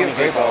get. Oh, now you 20 have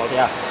grape balls.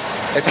 Yeah.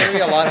 It's gonna be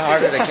a lot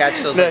harder to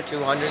catch those like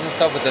 200s and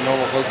stuff with the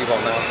normal Pokeball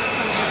now.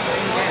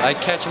 I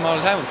catch them all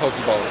the time with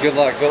Pokeballs. Good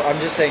luck. I'm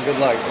just saying good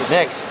luck.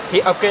 Nick,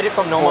 he upgraded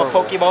from normal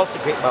horrible. Pokeballs to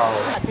great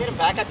balls. I paid him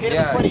back. I paid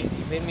him 20. You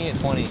paid me a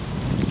 20.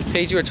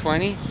 Paid you a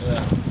 20?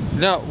 Yeah.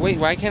 No, wait,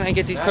 why can't I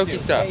get these Matthew,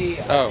 Pokestops?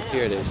 hey, Oh,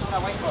 here it is.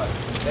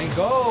 Then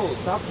go.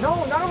 Stop.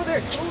 No, not over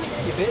there. Come over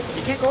here, you bitch.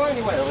 You can't go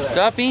anywhere over there.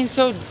 Stop being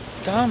so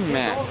dumb,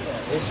 man.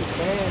 Yes, you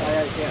can.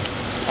 I can't.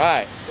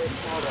 Alright.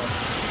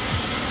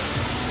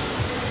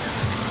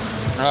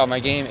 Oh, my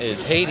game is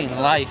hating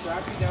life.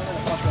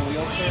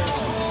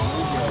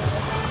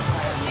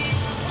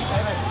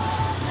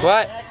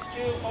 What? Next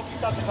two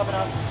Pokestops are coming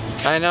up.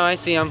 I know, I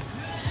see them.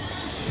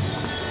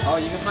 Oh,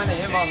 you can find a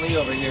Hitmonlee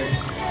over here.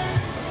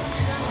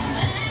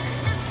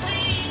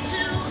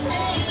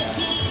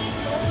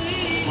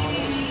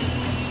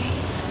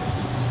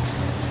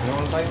 You know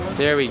what I'm talking about?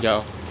 There we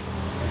go.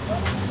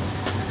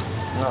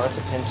 No, that's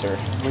a pincer.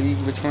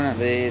 What's going on?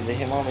 The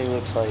Hitmonlee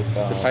looks like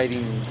The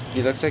fighting,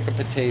 he looks like a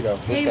potato.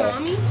 Hey, guy.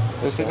 mommy.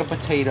 Looks like a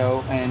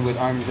potato and with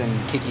arms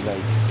and kicky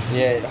legs.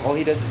 Yeah, all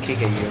he does is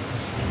kick at you.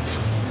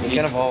 He's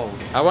kind of old.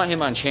 I want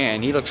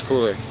Hitmonchan. He looks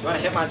cooler. You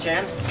want a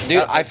Hitmonchan?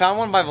 Dude, I found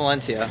one by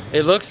Valencia.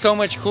 It looks so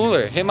much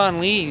cooler.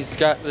 Hitmonlee's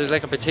got there's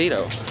like a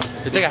potato.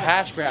 It's like a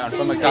hash brown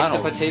from It's the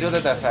McDonald's. potato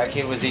that fat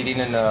kid was eating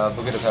in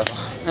Buca de Beppo.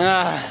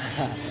 Ah.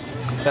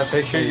 That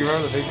picture, you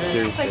remember the picture?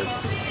 Dude. It's like,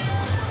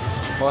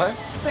 What?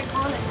 it's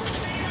iconic.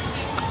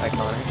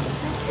 Iconic.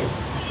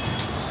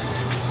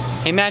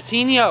 Hey,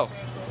 Matinho.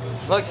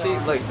 Look, see,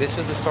 look, this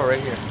was the store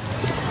right here.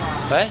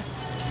 What?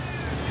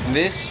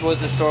 This was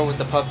the store with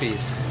the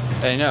puppies.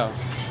 I know.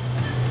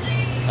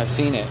 I've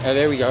seen it. Oh,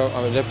 there we go.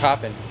 Oh, they're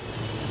popping.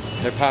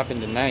 They're popping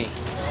tonight.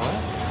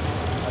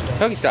 What?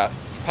 Pokestop.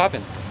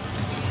 Popping.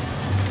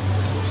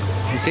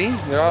 You see?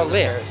 They're all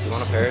lit. Paris. You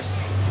want a Paris?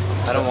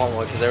 I don't want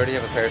one because I already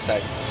have a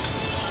parasite.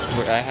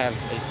 I have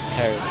a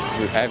parrot.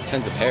 I have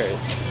tons of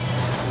parrots.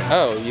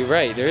 Oh, you're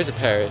right. There is a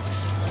parrot.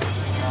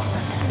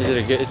 Is it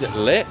a good? Is it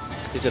lit?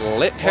 Is it a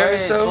lit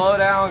parrot? Wait, slow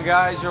down,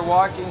 guys. You're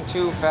walking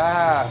too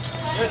fast.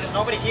 Dude, there's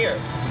nobody here.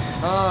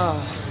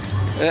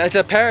 It's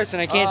a parrot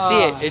and I can't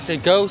see it. It's a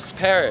ghost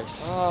parrot.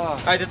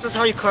 Alright, this is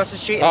how you cross the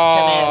street in Oh. You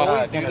Canada.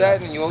 always do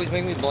that and you always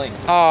make me blink.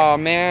 Oh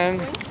man,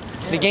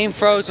 the game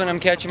froze when I'm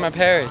catching my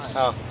parrots.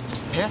 Oh.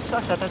 Paris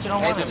sucks. I thought you don't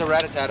Hey, want there's it. a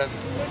rat-a-tat-a.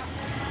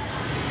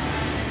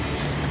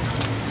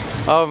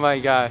 Oh my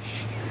gosh.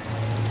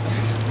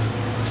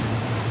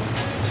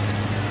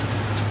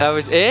 That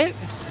was it?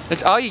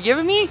 That's all you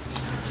giving me?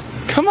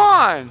 Come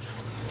on.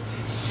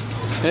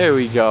 There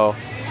we go.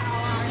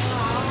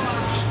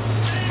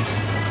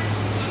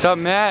 What's up,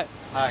 Matt?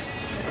 Hi.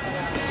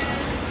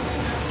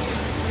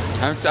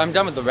 I'm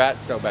done with the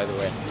rats though, by the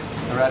way.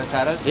 The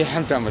rat-a-tat-as? Yeah,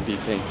 I'm done with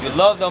these things. You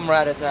love them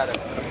rat-a-tat-a.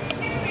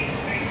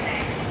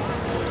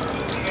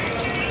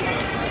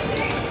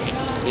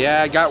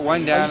 Yeah, I got one Are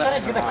you down.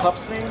 trying to do the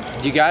cups thing?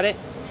 You got it?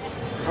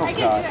 Oh I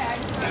can god. do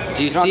it.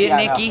 Do you No, see it, yeah,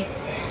 I know. Nikki?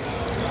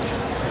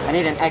 I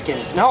need an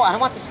Ekans. No, I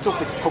don't want the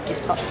stupid pokey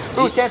stuff.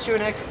 Ooh, Sancho,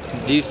 Nick.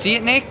 Do you see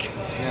it, Nick?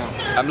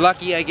 Yeah. I'm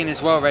lucky egging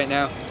as well right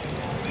now.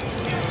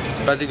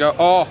 About to go.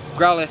 Oh,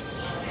 Growlithe.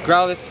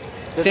 Growlithe.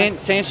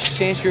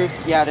 Sandshrew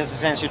Yeah, there's a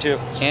Sancho too.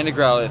 and a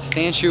Growlithe.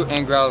 Sandshrew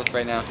and Growlithe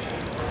right now.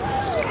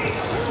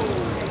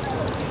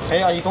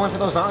 Hey, are you going for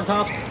those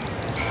mountaintops?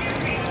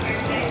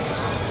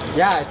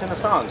 Yeah, it's in the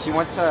song. She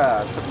went for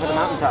the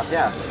mountaintops,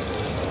 yeah.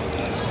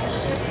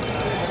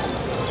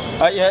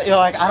 Yeah, you're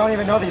like, I don't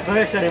even know these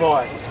lyrics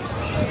anymore.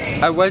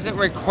 I wasn't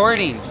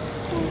recording.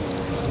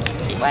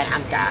 When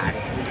I'm done.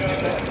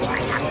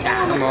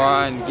 Come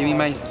on, give me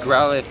my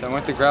Growlithe. I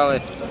want the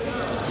Growlithe.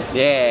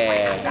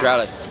 Yeah,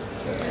 Growlithe.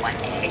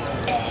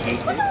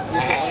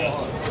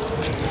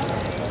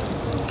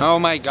 Oh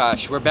my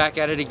gosh, we're back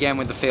at it again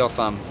with the fail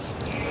thumbs.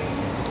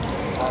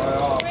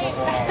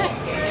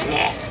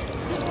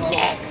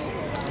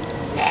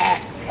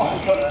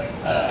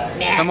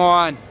 Come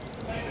on,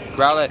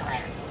 Growlithe.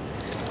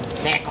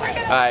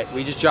 Alright,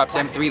 we just dropped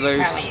them 3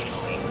 lures.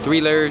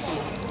 3 lures.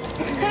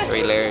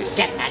 3 lures.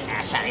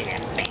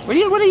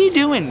 What are you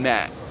doing,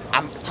 Matt?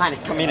 I'm trying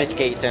to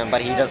communicate to him,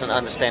 but he doesn't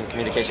understand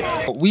communication.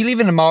 We leave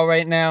in the mall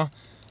right now.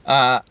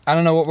 I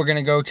don't know what we're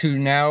gonna go to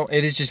now.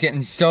 It is just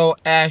getting so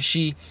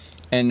ashy,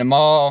 and the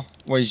mall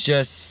was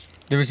just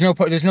there's no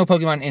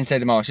Pokemon inside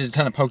the mall. It's just a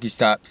ton of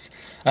Pokestops,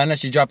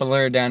 unless you drop a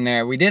lure down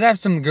there. We did have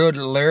some good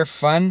lure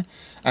fun.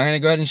 I'm gonna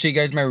go ahead and show you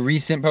guys my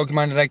recent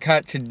Pokemon that I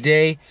caught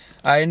today.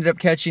 I ended up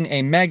catching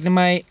a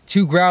Magnemite,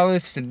 2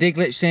 Growliths, a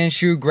Diglett,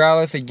 Sandshrew,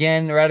 Growlithe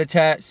again,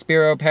 Rattata,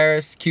 Spearow,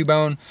 Paris,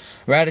 Cubone,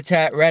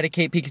 Rattata,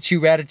 Raticate, Pikachu,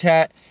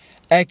 Rattata,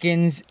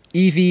 Ekans,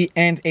 Eevee,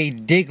 and a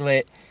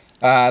Diglett.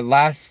 A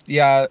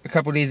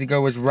couple days ago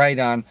was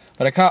Rhydon.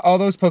 But I caught all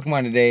those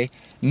Pokemon today.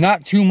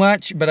 Not too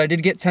much, but I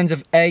did get tons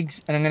of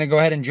eggs. And I'm going to go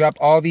ahead and drop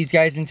all these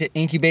guys into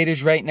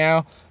incubators right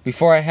now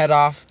before I head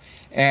off.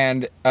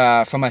 And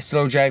for my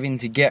slow driving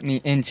to get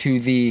me into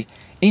the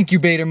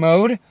incubator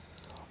mode.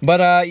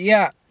 But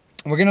yeah,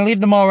 we're going to leave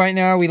the mall right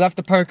now. We left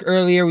the park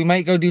earlier. We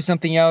might go do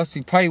something else.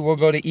 We probably will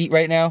go to eat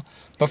right now.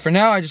 But for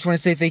now, I just want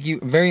to say thank you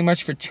very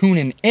much for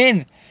tuning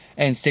in.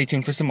 And stay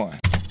tuned for some more.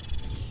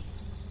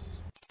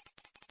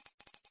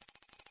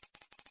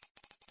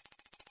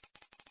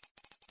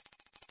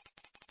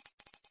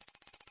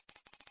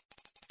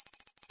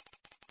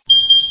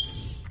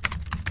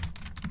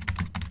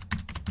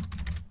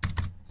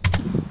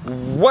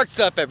 What's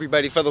up,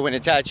 everybody?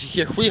 FTWitachi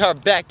here. We are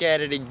back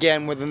at it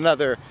again with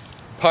another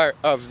part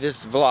of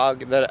this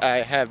vlog that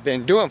I have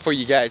been doing for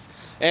you guys.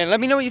 And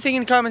let me know what you think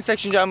in the comment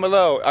section down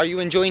below. Are you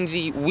enjoying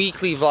the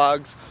weekly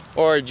vlogs,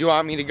 or do you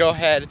want me to go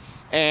ahead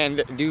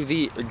and do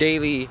the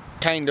daily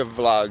kind of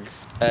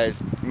vlogs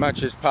as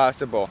much as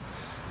possible?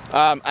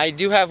 I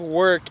do have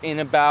work in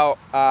about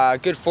a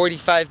good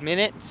 45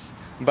 minutes.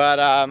 But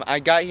I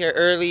got here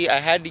early. I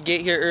had to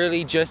get here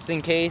early just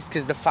in case,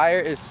 because the fire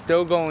is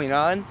still going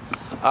on.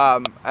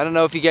 I don't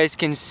know if you guys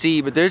can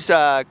see, but there's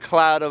a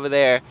cloud over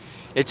there.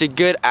 It's a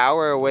good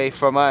hour away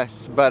from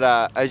us, but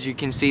as you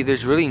can see,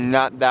 there's really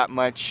not that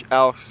much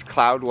else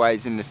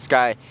cloud-wise in the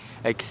sky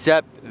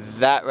except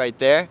that right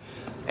there.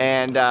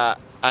 And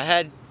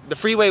the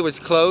freeway was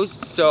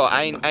closed, so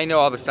I know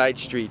all the side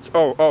streets.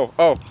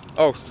 Oh,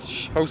 Oh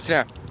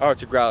snap. Oh,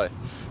 it's a growlithe.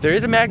 There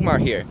is a Magmar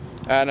here,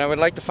 and I would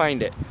like to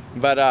find it.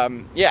 But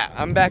yeah,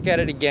 I'm back at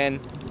it again.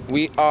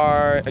 We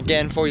are,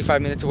 again,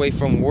 45 minutes away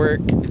from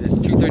work. It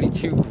is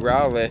 232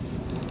 growlithe.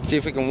 See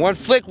if we can one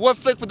flick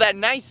with that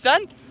nice,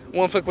 son.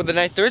 One flick with the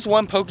nice. There is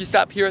one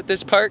Pokestop here at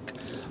this park.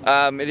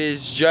 It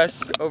is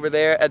just over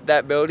there at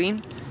that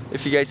building,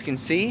 if you guys can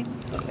see.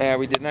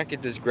 We did not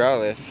get this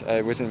growlithe.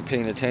 I wasn't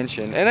paying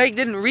attention. And I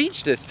didn't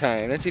reach this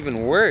time. That's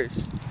even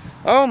worse.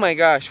 Oh my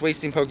gosh,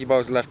 wasting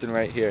Pokeballs left and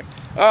right here.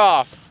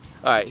 Oh,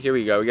 alright, here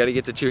we go. We gotta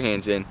get the 2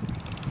 hands in.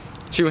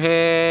 2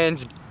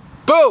 hands.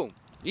 Boom!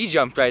 You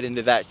jumped right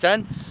into that,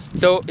 son.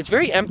 So it's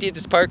very empty at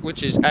this park,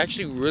 which is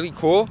actually really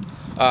cool.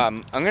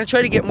 I'm gonna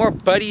try to get more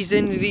buddies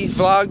into these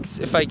vlogs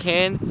if I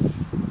can.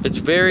 It's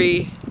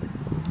very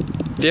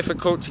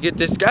difficult to get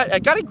this guy. I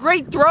got a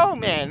great throw,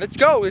 man. Let's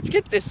go. Let's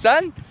get this,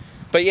 son.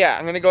 But yeah,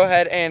 I'm gonna go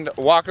ahead and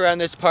walk around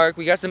this park.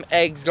 We got some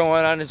eggs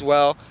going on as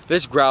well.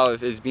 This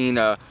growlithe is being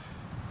a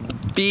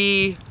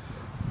bee.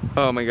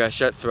 Oh my gosh,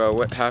 that throw.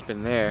 What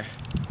happened there?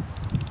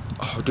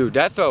 Oh, dude,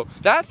 that throw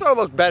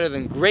looked better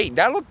than great.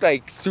 That looked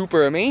like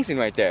super amazing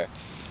right there.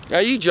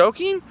 Are you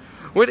joking?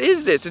 What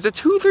is this? It's a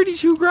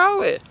 232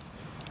 growlithe.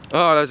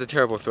 Oh, that was a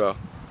terrible throw.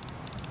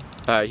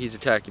 Alright, he's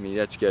attacking me.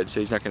 That's good. So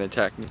he's not gonna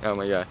attack me. Oh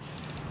my god.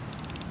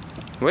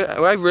 What?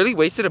 I really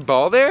wasted a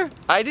ball there?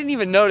 I didn't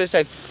even notice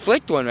I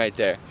flicked one right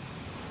there.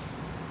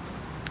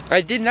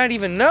 I did not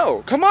even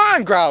know. Come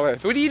on,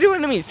 growlithe. What are you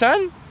doing to me,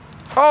 son?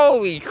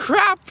 Holy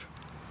crap.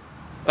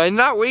 I'm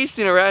not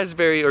wasting a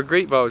raspberry or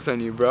great balls on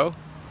you, bro.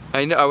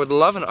 I know I would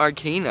love an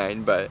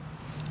Arcanine, but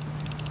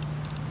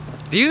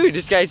dude,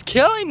 this guy's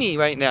killing me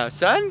right now,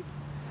 son.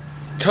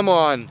 Come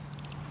on.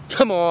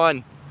 Come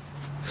on.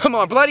 Come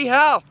on, bloody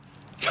hell.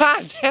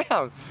 God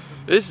damn.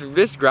 This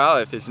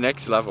growlithe is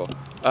next level.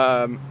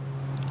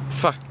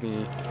 Fuck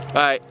me.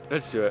 Alright,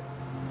 let's do it.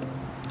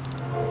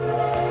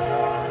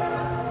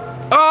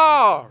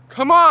 Oh,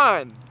 come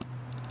on.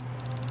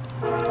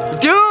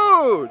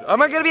 Dude,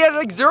 am I gonna be at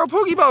like 0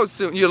 Pokeballs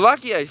soon? You're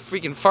lucky I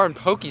freaking farmed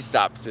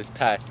Pokestops this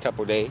past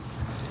couple days.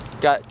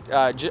 Got,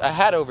 I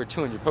had over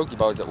 200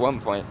 Pokeballs at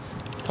one point.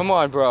 Come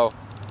on, bro.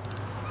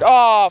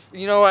 Oh,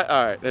 you know what?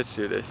 Alright, let's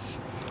do this.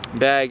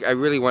 Bag, I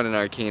really want an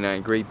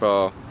Arcanine. Great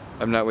ball.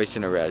 I'm not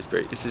wasting a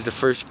raspberry. This is the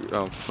first,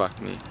 oh,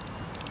 fuck me.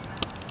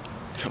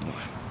 Come on.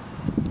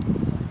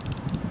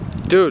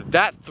 Dude,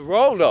 that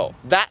throw though.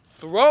 That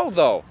throw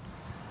though.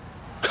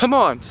 Come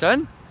on,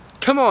 son.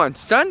 Come on,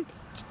 son.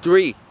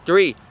 3,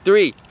 3,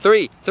 3,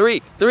 3,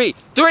 3, 3,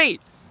 3.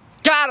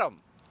 Got him.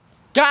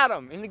 Got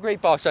him. In the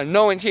great ball, son.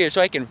 No one's here, so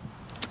I can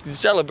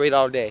celebrate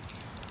all day.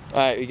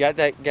 Alright, we got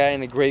that guy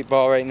in the great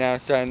ball right now,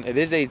 son. It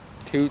is a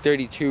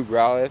 232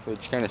 growlithe,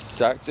 which kind of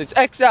sucks. It's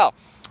XL.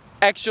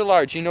 Extra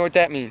large. You know what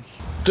that means.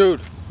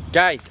 Dude,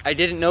 guys, I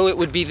didn't know it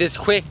would be this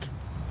quick.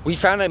 We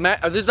found a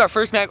this is our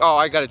first mag. Oh,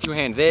 I got a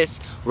 2-hand.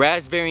 This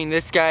raspberry and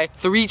this guy.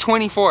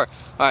 324. All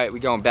right, we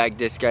gonna bag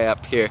this guy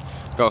up here.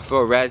 Go throw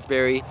a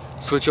raspberry.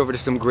 Switch over to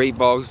some great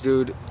balls,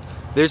 dude.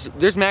 There's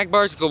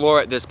Magbars galore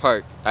at this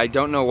park. I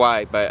don't know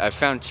why, but I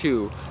found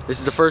 2. This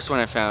is the first one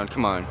I found.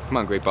 Come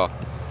on, great ball.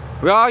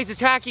 Oh, he's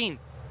attacking.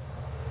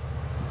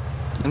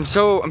 I'm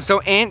so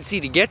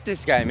antsy to get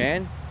this guy,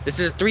 man. This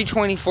is a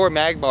 324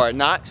 Magmar,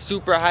 not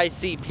super high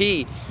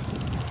CP,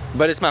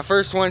 but it's my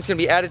first one. It's gonna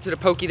be added to the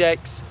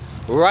Pokédex.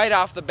 Right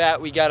off the bat,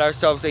 we got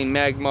ourselves a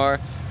Magmar.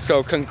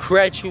 So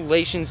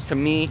congratulations to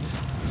me.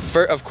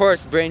 Of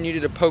course, brand new to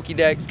the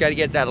Pokédex. Got to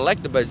get that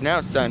Electabuzz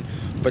now, son.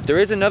 But there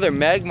is another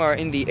Magmar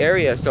in the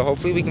area, so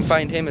hopefully we can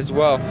find him as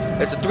well.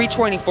 It's a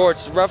 324.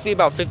 It's roughly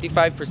about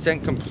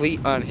 55%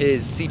 complete on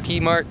his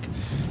CP mark.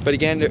 But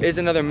again, there is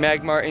another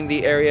Magmar in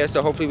the area,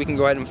 so hopefully we can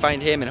go ahead and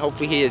find him, and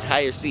hopefully he is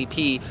higher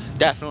CP,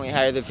 definitely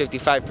higher than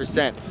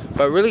 55%.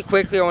 But really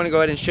quickly, I want to go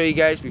ahead and show you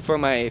guys before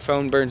my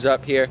phone burns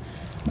up here.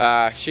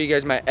 Show you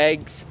guys my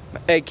eggs,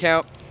 my egg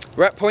count.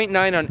 We're at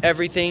 0.9 on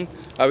everything.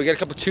 We got a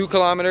couple 2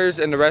 kilometers,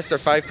 and the rest are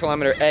 5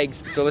 kilometer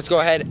eggs. So let's go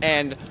ahead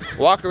and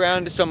walk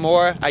around some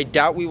more. I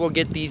doubt we will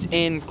get these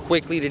in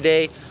quickly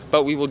today,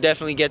 but we will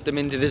definitely get them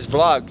into this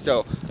vlog.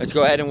 So let's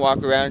go ahead and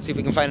walk around, see if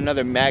we can find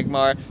another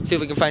Magmar, see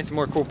if we can find some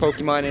more cool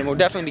Pokemon, and we'll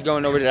definitely be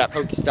going over to that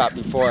Pokestop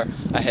before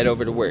I head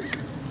over to work.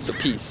 So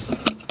peace.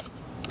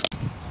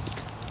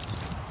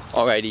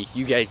 Alrighty,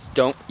 you guys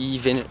don't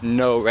even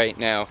know right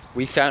now.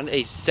 We found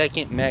a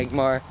second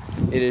Magmar.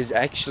 It is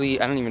actually,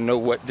 I don't even know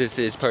what this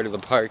is, part of the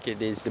park.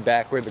 It is the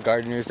back where the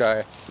gardeners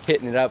are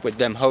hitting it up with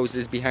them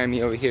hoses behind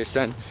me over here,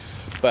 son.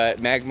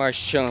 But Magmar's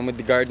chilling with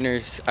the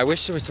gardeners. I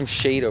wish there was some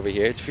shade over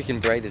here. It's freaking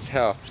bright as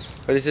hell.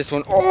 What is this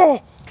one?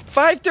 Oh,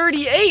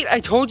 538! I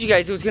told you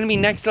guys it was gonna be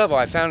next level.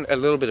 I found a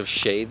little bit of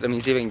shade. Let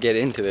me see if I can get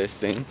into this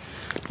thing.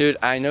 Dude,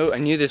 I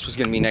knew this was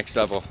gonna be next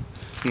level.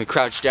 Let me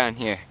crouch down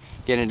here,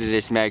 get into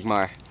this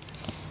Magmar.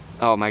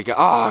 Oh my god,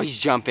 oh, he's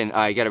jumping.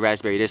 I got a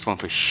raspberry this one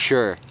for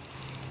sure.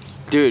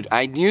 Dude,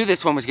 I knew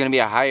this one was gonna be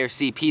a higher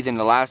CP than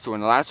the last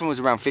one. The last one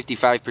was around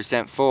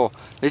 55% full.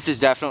 This is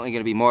definitely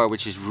gonna be more,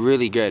 which is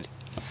really good.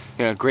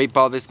 You know, great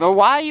ball this. Oh,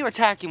 why are you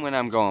attacking when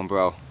I'm going,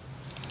 bro?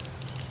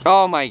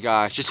 Oh my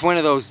gosh, just one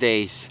of those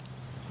days.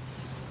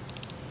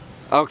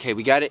 Okay,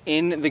 we got it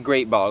in the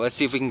great ball. Let's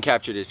see if we can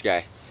capture this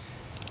guy.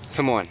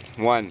 Come on.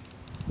 1,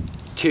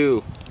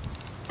 2,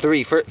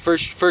 3.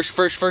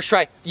 First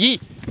try. Yee!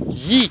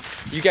 Yee!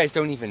 You guys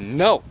don't even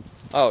know.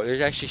 Oh,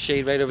 there's actually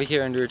shade right over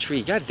here under a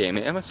tree. God damn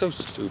it, I'm so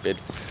stupid.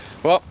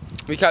 Well,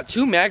 we caught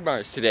 2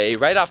 magmars today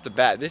right off the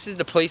bat. This is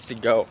the place to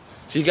go.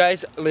 If you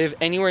guys live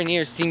anywhere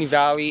near Simi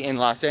Valley in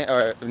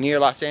near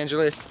Los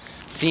Angeles,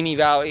 Simi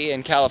Valley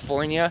in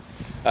California,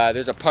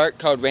 there's a park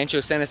called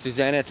Rancho Santa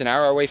Susana. It's an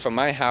hour away from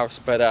my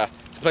house, but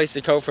it's a place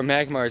to go for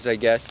magmars, I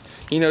guess.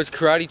 He knows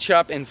karate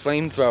chop and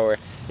flamethrower.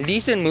 A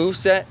decent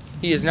moveset.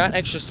 He is not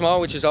extra small,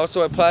 which is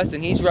also a plus,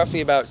 and he's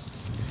roughly about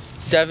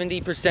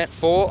 70%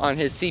 full on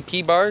his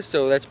CP bars,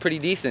 so that's pretty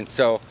decent.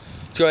 So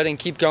let's go ahead and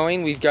keep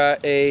going. We've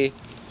got a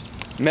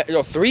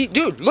 3,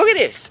 dude, look at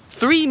this,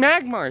 3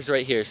 magmars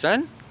right here,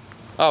 son.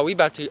 Oh,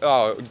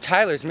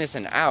 Tyler's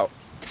missing out.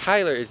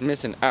 Tyler is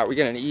missing out. We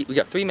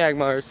got 3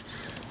 magmars,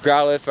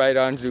 Growlithe,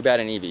 Rhydon, Zubat,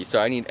 and Eevee. So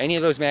I need any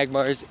of those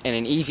magmars and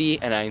an Eevee,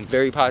 and I'm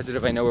very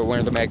positive I know where one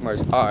of the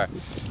magmars are.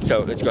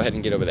 So let's go ahead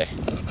and get over there.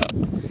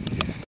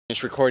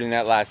 Finish recording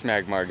that last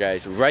magmar,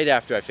 guys. Right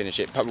after I finish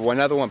it,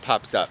 another one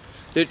pops up.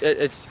 Dude,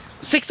 it's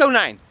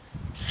 609.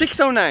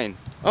 609.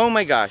 Oh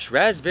my gosh,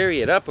 raspberry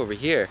it up over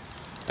here.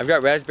 I've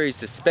got raspberries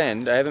to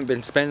spend. I haven't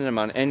been spending them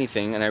on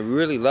anything, and I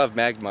really love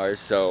magmars,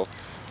 so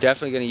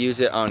definitely gonna use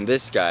it on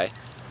this guy.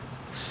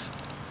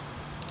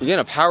 You're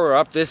gonna power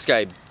up this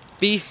guy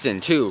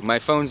beastin' too. My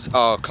phone's,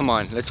 oh come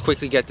on, let's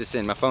quickly get this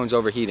in. My phone's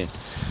overheating.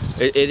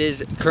 It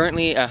is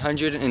currently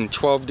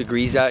 112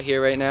 degrees out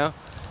here right now,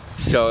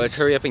 so let's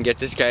hurry up and get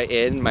this guy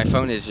in. My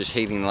phone is just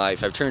hating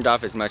life. I've turned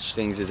off as much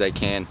things as I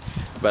can,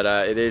 but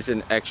it is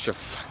an extra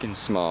fucking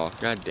small.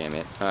 God damn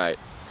it. Alright,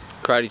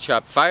 karate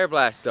chop. Fire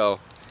blast though.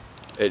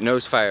 It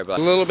knows fire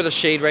blast. A little bit of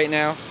shade right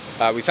now.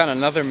 We found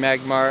another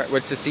magmar.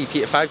 What's the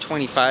CP?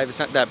 525. It's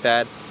not that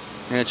bad.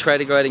 I'm gonna try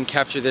to go ahead and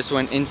capture this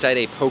one inside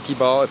a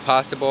Pokeball if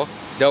possible.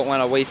 Don't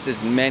want to waste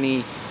as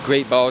many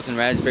great balls and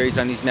raspberries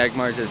on these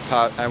magmars as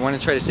I want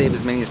to try to save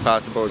as many as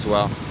possible as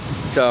well.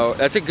 So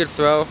that's a good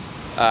throw.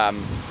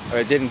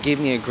 It didn't give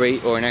me a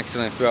great or an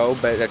excellent throw,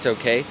 but that's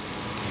okay.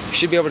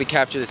 Should be able to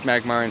capture this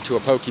magmar into a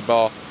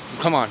Pokeball.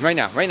 Come on, right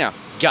now, right now.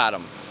 Got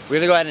him. We're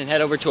gonna go ahead and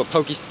head over to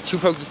two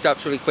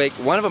Pokestops really quick.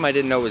 One of them I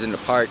didn't know was in the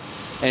park,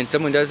 and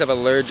someone does have a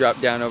lure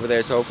drop down over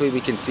there, so hopefully we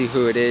can see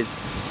who it is,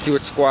 see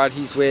what squad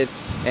he's with.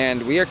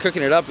 And we are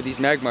cooking it up with these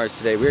magmars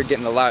today. We're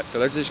getting a lot, so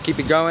let's just keep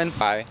it going.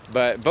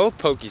 But both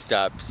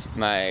Pokestops,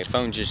 my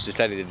phone just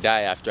decided to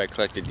die after I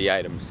collected the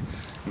items.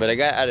 But I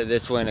got out of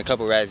this one a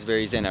couple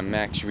raspberries and a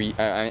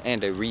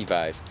and a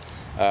revive.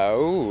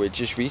 Oh, it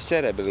just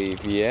reset, I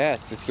believe.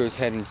 Yes, let's go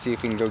ahead and see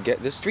if we can go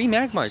get this 3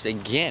 magmars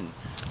again.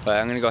 But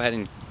I'm gonna go ahead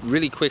and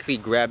really quickly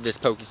grab this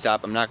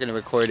Pokestop. I'm not gonna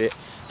record it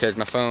because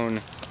my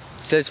phone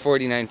says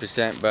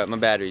 49%, but my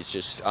battery's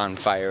just on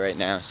fire right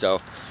now.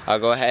 So I'll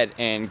go ahead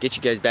and get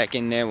you guys back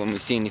in there when we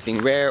see anything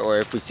rare, or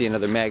if we see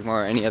another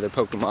magmar or any other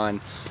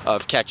Pokemon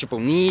of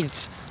catchable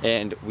needs,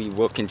 and we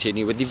will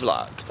continue with the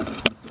vlog.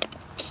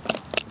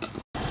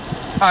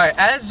 Alright,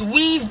 as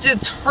we've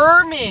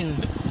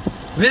determined,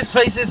 this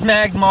place is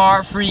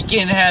magmar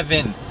freaking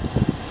heaven.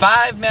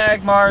 5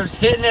 magmars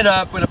hitting it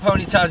up with a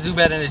Ponyta,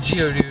 Zubat, and a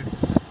Geodude.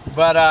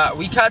 But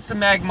we caught some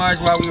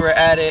magmars while we were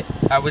at it.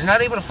 I was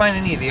not able to find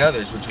any of the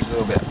others, which was a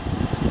little bit...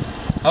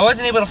 I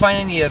wasn't able to find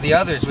any of the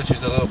others, which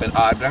was a little bit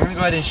odd. But I'm going to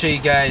go ahead and show you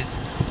guys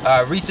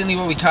recently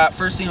what we caught.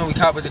 First thing what we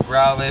caught was a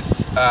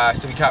Growlithe.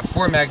 So we caught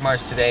 4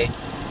 magmars today.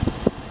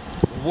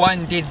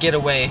 1 did get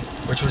away,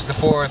 which was the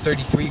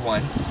 433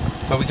 one.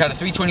 But we caught a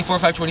 324,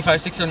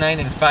 525, 609,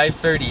 and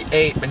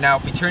 538. But now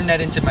if we turn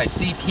that into my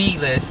CP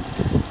list,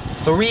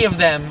 3 of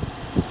them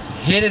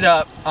hit it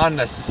up on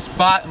the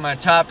spot in my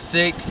top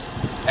 6.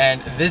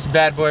 And this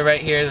bad boy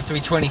right here, the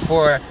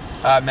 324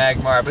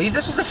 magmar, I believe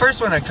this was the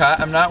first one I caught.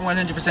 I'm not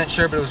 100%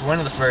 sure, but it was one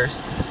of the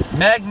first.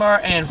 Magmar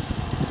and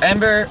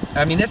Ember.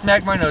 I mean, this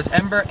magmar knows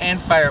Ember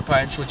and Fire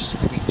Punch, which is a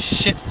complete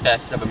shit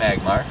fest of a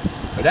magmar.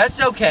 But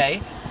that's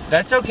okay.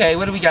 That's okay.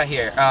 What do we got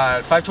here?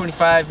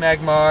 525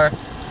 magmar.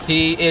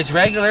 He is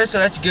regular, so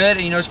that's good.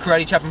 And he knows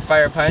Karate Chop and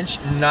Fire Punch.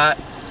 Not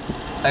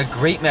a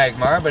great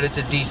magmar, but it's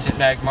a decent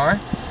magmar.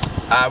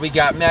 We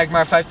got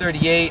Magmar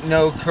 538,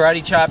 no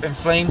Karate Chop and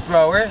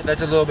Flamethrower.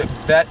 That's a little bit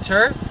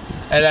better.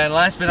 And then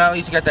last but not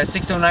least, we got that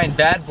 609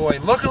 bad boy.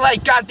 Looking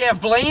like goddamn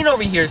Blaine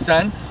over here,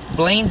 son.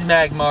 Blaine's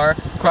Magmar.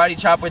 Karate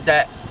Chop with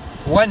that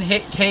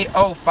 1-hit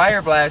KO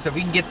Fire Blast. If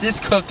we can get this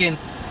cooking,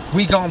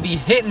 we gonna be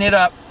hitting it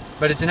up.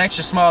 But it's an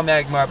extra small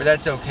Magmar, but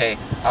that's okay.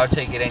 I'll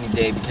take it any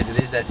day because it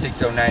is that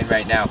 609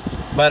 right now.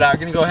 But I'm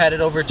gonna go head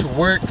it over to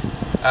work.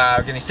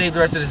 We're gonna save the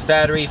rest of this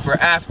battery for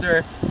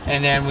after.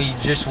 And then we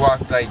just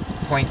walked like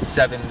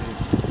 0.7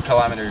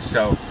 kilometers,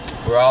 so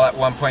we're all at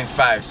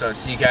 1.5. So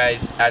see you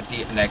guys at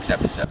the next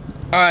episode.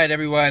 Alright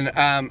everyone,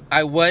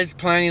 I was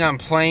planning on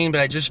playing, but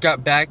I just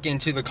got back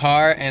into the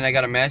car and I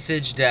got a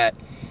message that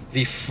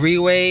the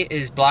freeway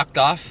is blocked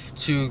off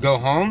to go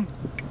home.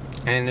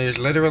 And there's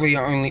literally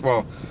only,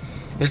 well,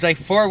 there's like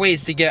 4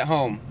 ways to get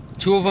home.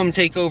 2 of them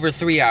take over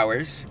 3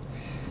 hours,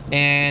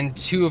 and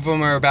 2 of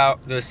them are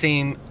about the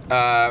same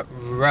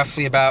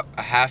roughly about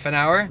a half an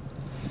hour.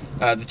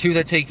 The two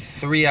that take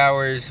 3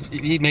 hours,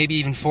 maybe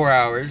even 4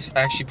 hours,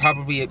 actually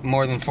probably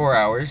more than 4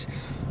 hours,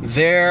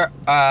 they're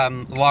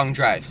long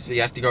drives. So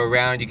you have to go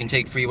around. You can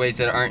take freeways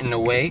that aren't in the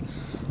way.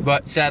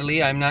 But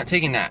sadly, I'm not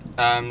taking that.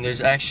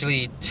 There's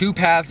actually 2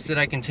 paths that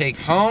I can take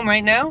home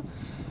right now.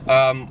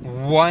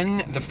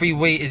 One, the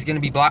freeway is going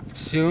to be blocked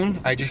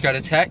soon. I just got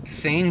a text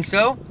saying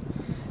so.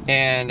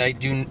 And I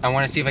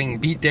want to see if I can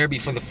beat there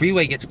before the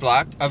freeway gets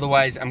blocked.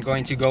 Otherwise, I'm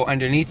going to go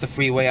underneath the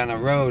freeway on a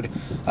road,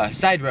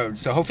 side road.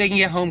 So hopefully I can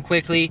get home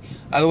quickly.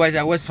 Otherwise,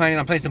 I was planning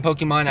on playing some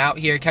Pokemon out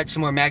here, catch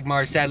some more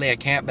Magmars. Sadly, I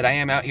can't, but I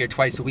am out here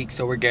twice a week,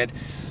 so we're good.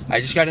 I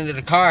just got into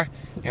the car,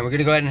 and we're going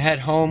to go ahead and head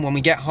home. When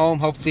we get home,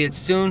 hopefully it's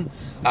soon,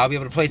 I'll be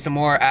able to play some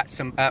more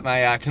at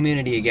my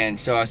community again.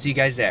 So I'll see you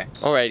guys there.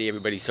 Alrighty,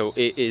 everybody. So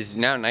it is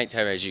now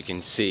nighttime, as you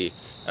can see.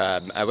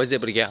 I was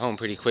able to get home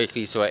pretty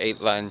quickly, so I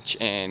ate lunch,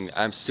 and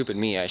I'm stupid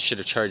me. I should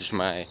have charged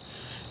my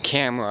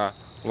camera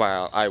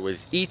while I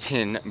was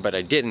eating, but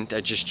I didn't.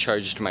 I just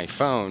charged my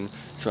phone,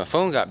 so my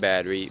phone got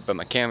battery, but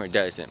my camera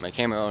doesn't. My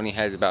camera only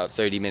has about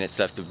 30 minutes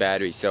left of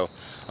battery, so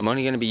I'm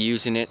only going to be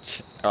using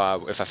it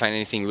if I find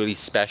anything really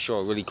special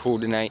or really cool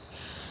tonight.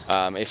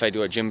 If I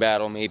do a gym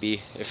battle,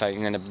 maybe. If I'm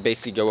going to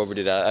basically go over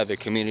to the other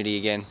community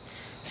again.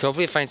 So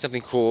hopefully I find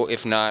something cool.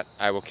 If not,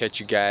 I will catch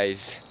you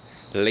guys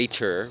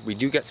later. We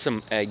do get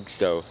some eggs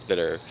though that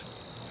are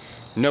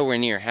nowhere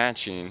near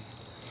hatching,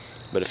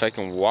 but if I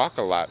can walk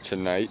a lot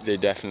tonight, they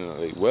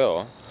definitely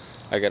will.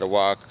 I gotta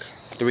walk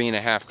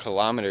 3.5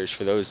 kilometers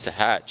for those to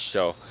hatch,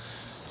 so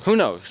who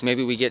knows,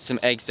 maybe we get some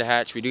eggs to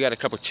hatch. We do got a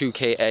couple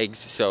 2K eggs,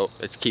 so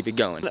let's keep it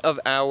going. One of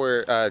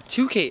our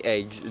 2K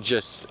eggs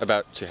just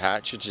about to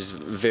hatch, which is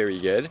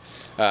very good.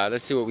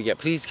 Let's see what we get.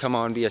 Please come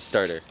on, be a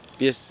starter.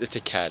 It's a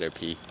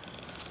Caterpie.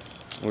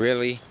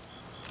 Really?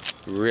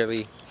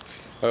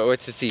 Oh,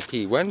 what's the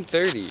CP?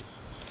 130.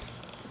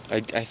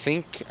 I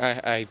think,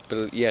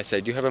 yes, I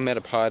do have a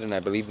Metapod, and I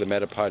believe the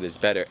Metapod is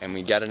better. And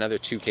we got another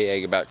 2K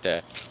egg about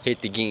to hit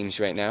the games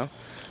right now.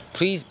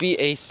 Please be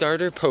a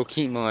starter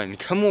Pokemon.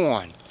 Come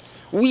on.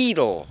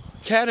 Weedle.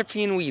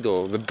 Caterpie and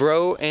Weedle. The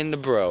bro and the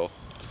bro.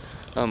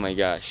 Oh my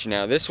gosh.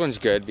 Now this one's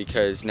good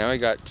because now I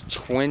got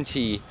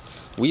 20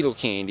 Weedle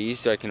candies,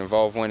 so I can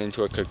evolve one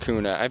into a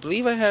Kakuna. I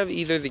believe I have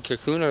either the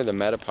Kakuna or the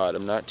Metapod.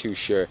 I'm not too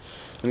sure.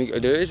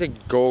 There is a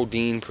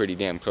Goldeen pretty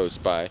damn close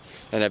by,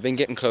 and I've been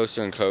getting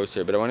closer and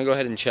closer, but I want to go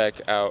ahead and check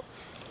out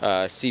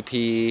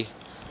CP,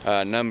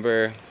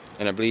 number,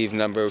 and I believe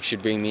number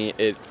should bring me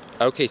it.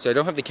 Okay, so I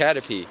don't have the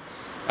Caterpie.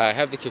 I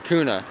have the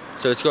Kakuna,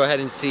 so let's go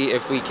ahead and see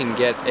if we can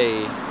get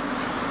a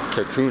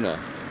Kakuna.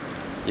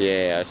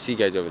 Yeah, I see you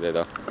guys over there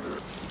though.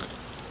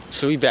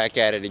 So we back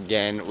at it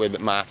again with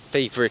my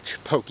favorite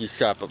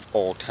Pokestop of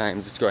all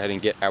times. Let's go ahead and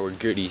get our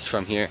goodies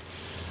from here.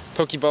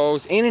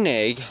 Pokeballs and an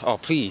egg. Oh,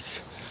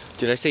 please.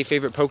 Did I say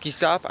favorite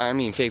Pokestop? I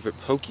mean favorite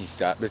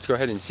Pokestop. Let's go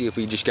ahead and see if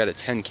we just got a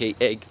 10K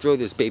egg. Throw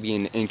this baby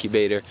in the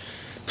incubator.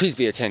 Please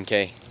be a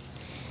 10K.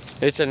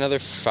 It's another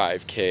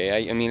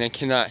 5K. I mean, I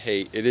cannot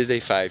hate. It is a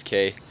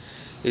 5K.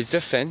 Is the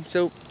fence?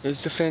 Oh,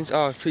 is the fence?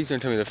 Oh, please don't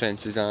tell me the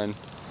fence is on.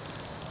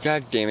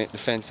 God damn it, the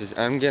fence is.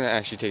 I'm gonna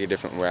actually take a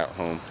different route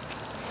home.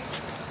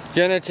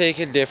 Gonna take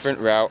a different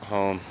route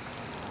home.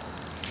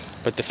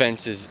 But the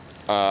fence is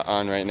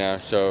on right now,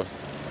 so.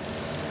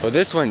 Well,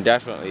 this one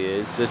definitely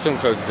is. This one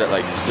closes at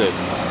like 6.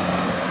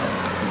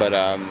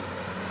 But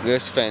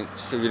this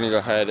fence, we're gonna go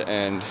ahead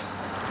and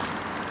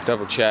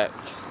double check.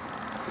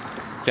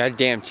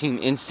 Goddamn, Team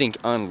Instinct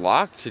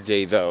unlocked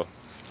today though.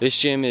 This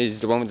gym is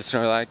the one with the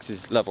Snorlax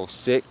is level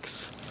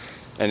 6.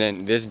 And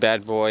then this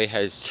bad boy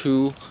has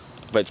 2,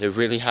 but they're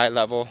really high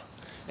level.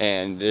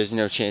 And there's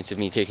no chance of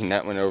me taking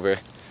that one over.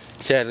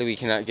 Sadly, we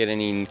cannot get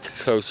any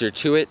closer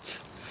to it.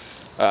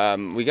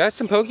 We got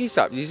some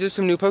Pokestops. These are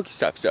some new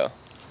Pokestops though.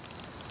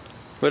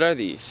 What are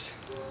these?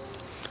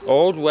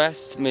 Old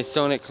West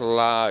Masonic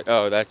Lodge.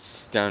 Oh,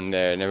 that's down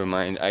there. Never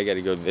mind. I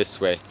gotta go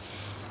this way.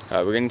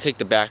 We're gonna take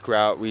the back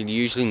route. We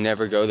usually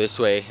never go this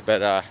way,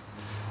 but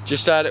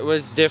just thought it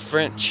was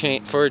different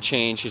for a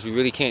change because we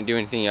really can't do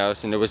anything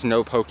else, and there was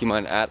no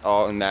Pokemon at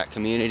all in that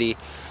community.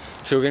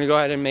 So we're gonna go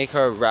ahead and make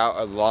our route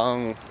a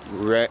long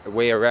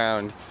way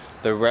around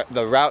the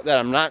route that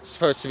I'm not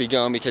supposed to be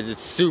going because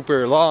it's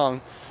super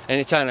long and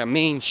it's on a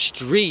main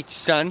street,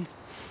 son.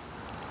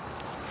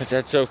 But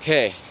that's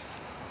okay.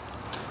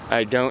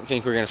 I don't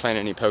think we're gonna find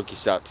any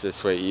Pokestops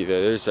this way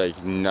either. There's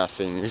like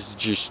nothing. There's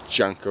just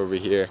junk over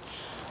here.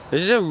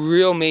 This is a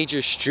real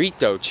major street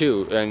though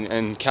too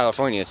in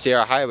California.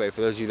 Sierra Highway,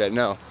 for those of you that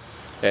know.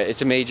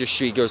 It's a major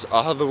street, goes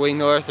all the way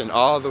north and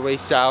all the way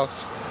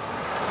south.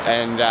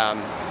 And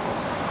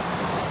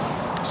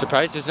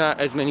surprised there's not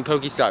as many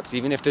Pokestops,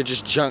 even if they're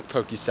just junk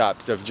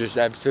Pokestops of just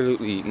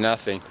absolutely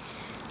nothing.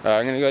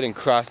 I'm gonna go ahead and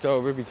cross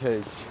over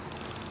because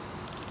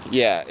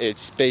yeah,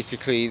 it's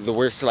basically the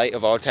worst light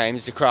of all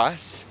times to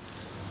cross.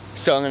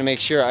 So I'm gonna make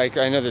sure, I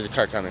know there's a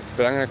car coming,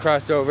 but I'm gonna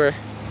cross over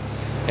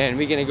and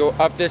we're gonna go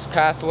up this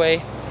pathway,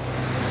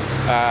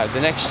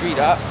 the next street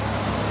up,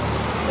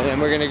 and then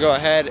we're gonna go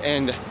ahead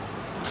and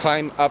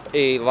climb up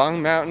a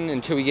long mountain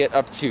until we get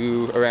up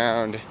to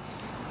around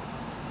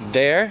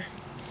there.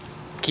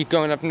 Keep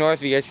going up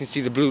north. You guys can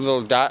see the blue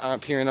little dot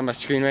appearing on my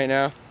screen right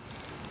now.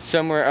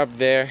 Somewhere up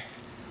there.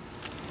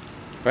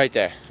 Right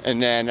there.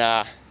 And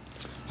then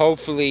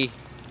hopefully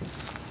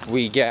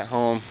we get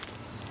home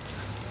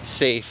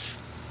safe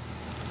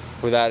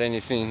without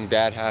anything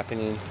bad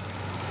happening.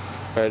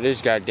 But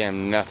there's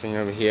goddamn nothing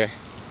over here.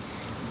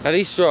 At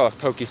least throw a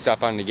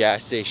Pokestop on the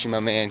gas station, my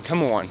man.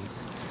 Come on.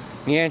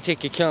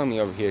 Niantic, you're killing me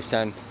over here,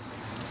 son.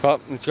 Well,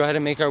 let's go ahead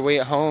and make our way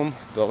at home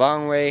the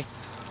long way.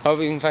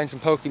 Hopefully we can find some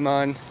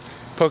Pokemon.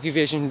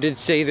 Pokevision did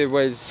say there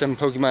was some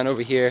Pokemon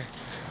over here,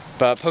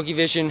 but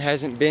Pokevision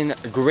hasn't been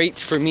great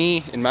for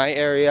me in my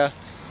area.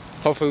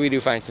 Hopefully we do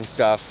find some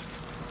stuff.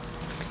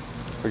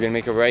 We're gonna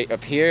make a right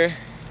up here,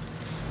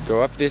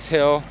 go up this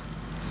hill,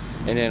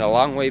 and then a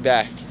long way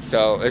back.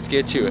 So let's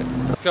get to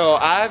it. So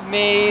I've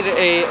made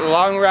a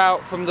long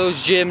route from those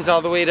gyms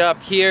all the way to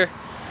up here.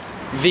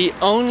 The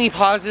only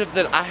positive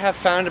that I have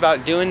found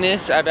about doing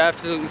this, I've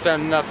absolutely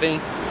found nothing.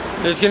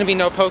 There's gonna be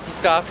no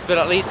Pokestops, but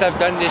at least I've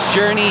done this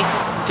journey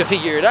to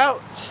figure it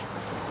out.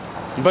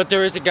 But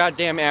there is a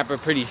goddamn Abra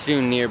pretty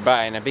soon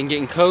nearby, and I've been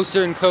getting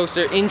closer and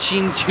closer,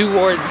 inching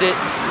towards it.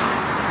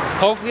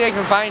 Hopefully I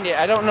can find it.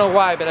 I don't know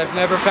why, but I've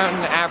never found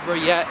an Abra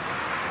yet.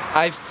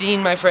 I've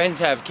seen my friends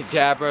have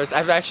Kadabras.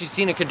 I've actually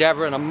seen a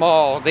Kadabra in a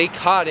mall. They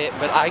caught it,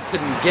 but I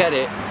couldn't get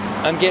it.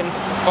 I'm getting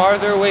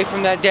farther away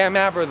from that damn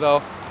Abra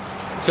though.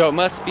 So it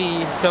must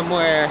be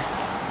somewhere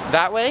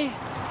that way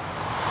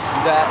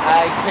that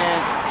I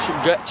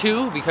can't get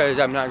to because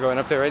I'm not going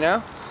up there right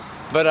now.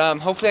 But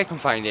hopefully I can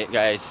find it,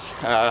 guys.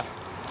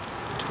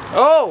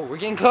 Oh, we're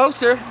getting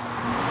closer.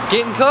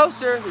 Getting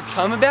closer. It's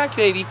coming back,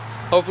 baby.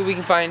 Hopefully we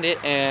can find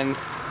it, and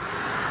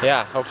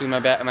yeah, hopefully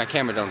my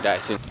camera don't die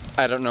soon.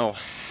 I don't know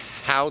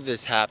how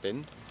this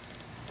happened,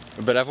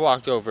 but I've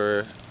walked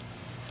over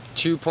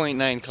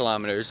 2.9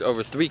 kilometers,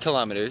 over 3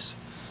 kilometers,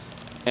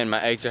 and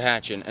my eggs are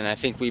hatching, and I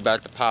think we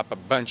about to pop a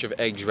bunch of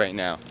eggs right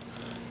now.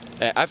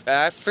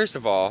 First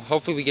of all,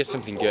 hopefully we get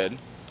something good.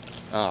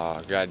 Oh,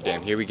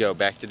 goddamn, here we go,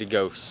 back to the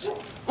ghosts.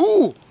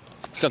 Ooh!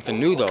 Something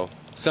new though,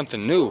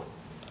 something new.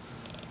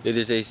 It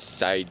is a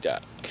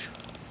Psyduck.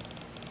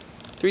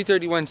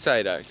 331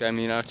 Psyduck, I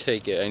mean, I'll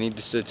take it. I need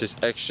to sit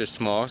just extra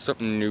small,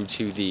 something new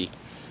to the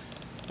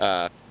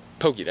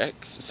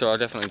Pokédex, so I'll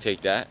definitely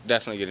take that.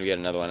 Definitely gonna get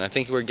another one. I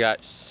think we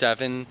got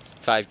 7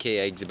 5K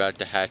eggs about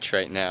to hatch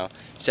right now.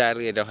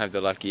 Sadly, I don't have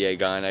the lucky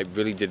egg on. I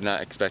really did not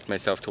expect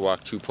myself to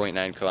walk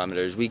 2.9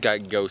 kilometers. We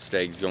got ghost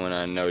eggs going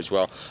on now as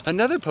well.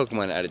 Another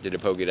Pokemon added to the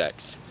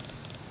Pokédex.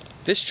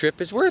 This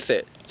trip is worth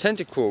it.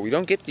 Tentacool, we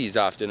don't get these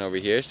often over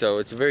here, so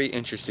it's a very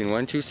interesting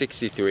one.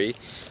 263,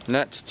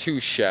 not too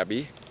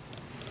shabby.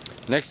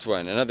 Next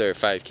one, another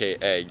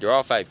 5K egg. They're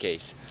all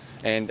 5Ks.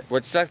 And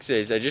what sucks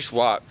is I just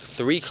walked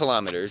 3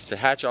 kilometers to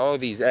hatch all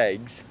of these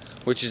eggs,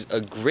 which is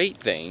a great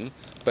thing,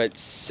 but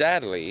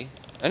sadly,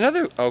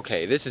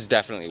 okay, this is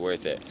definitely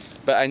worth it.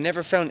 But I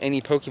never found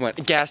any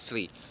Pokemon.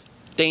 Ghastly,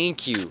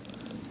 thank you.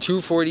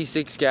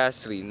 246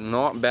 Ghastly,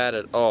 not bad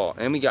at all.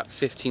 And we got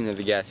 15 of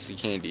the Ghastly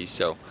candies,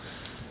 so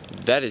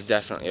that is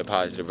definitely a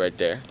positive right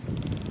there.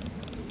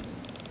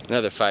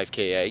 Another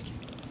 5K egg.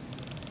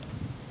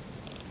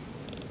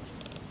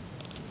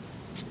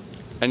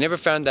 I never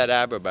found that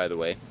Abra, by the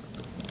way.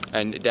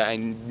 And I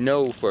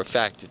know for a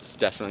fact it's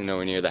definitely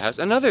nowhere near the house.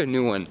 Another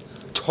new one,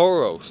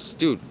 Tauros.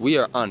 Dude, we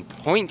are on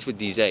point with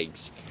these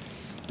eggs.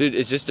 Dude,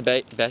 is this the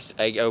best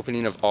egg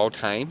opening of all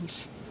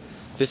times?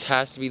 This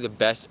has to be the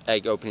best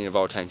egg opening of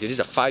all times. It is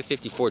a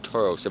 554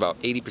 Tauros, about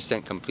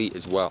 80% complete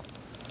as well.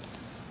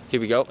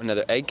 Here we go,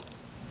 another egg.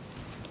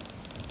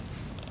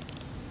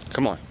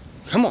 Come on,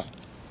 come on.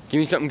 Give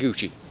me something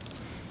Gucci.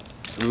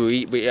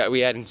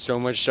 We adding so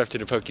much stuff to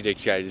the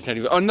Pokédex, guys. It's not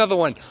even. Oh, another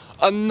one.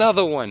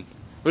 Another one.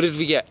 What did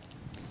we get?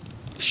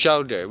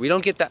 Shelter. We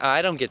don't get that.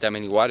 I don't get that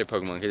many water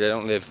Pokemon because I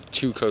don't live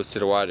too close to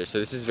the water. So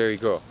this is very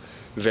cool.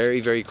 Very,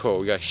 very cool.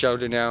 We got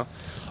Shelter now.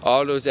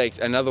 All those eggs.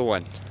 Another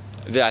one.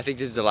 I think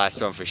this is the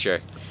last one for sure.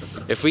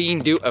 If we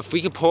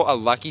can pull a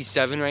lucky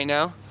 7 right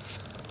now,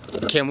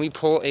 can we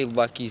pull a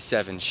lucky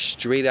 7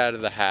 straight out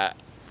of the hat?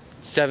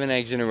 7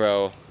 eggs in a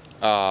row.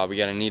 Oh, we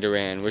got a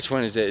Nidoran. Which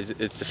one is it?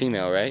 It's the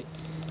female, right?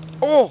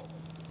 Oh,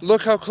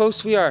 look how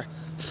close we are.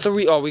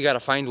 3. Oh, we gotta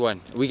find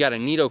one. We got a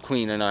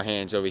Nidoqueen in our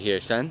hands over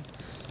here, son.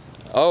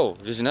 Oh,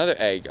 there's another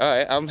egg.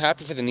 Alright, I'm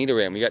happy for the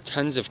Nidoran. We got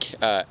tons of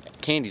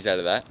candies out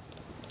of that.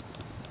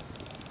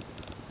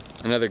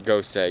 Another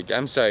ghost egg.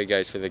 I'm sorry,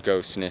 guys, for the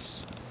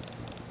ghostness.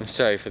 I'm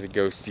sorry for the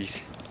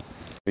ghosties.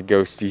 The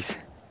ghosties.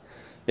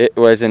 It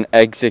was an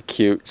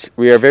Execute.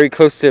 We are very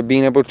close to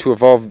being able to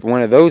evolve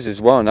one of those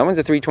as well. And that one's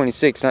a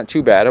 326. Not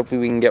too bad. Hopefully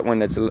we can get one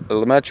that's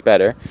a much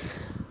better.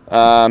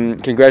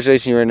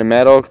 Congratulations, you were in the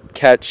medal.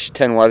 Catch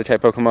 10 water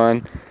type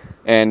Pokemon,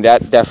 and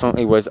that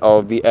definitely was all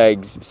of the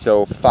eggs.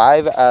 So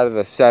 5 out of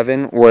the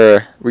 7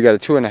 were, we got a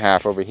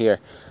 2.5 over here.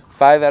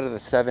 5 out of the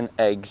 7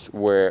 eggs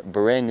were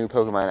brand new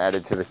Pokemon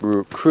added to the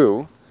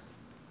crew,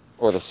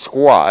 or the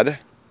squad.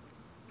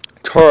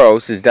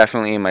 Tauros is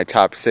definitely in my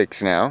top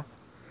 6 now.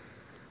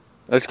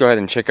 let's go ahead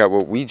and check out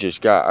what we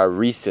just got. Our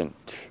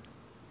recent.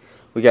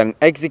 We got an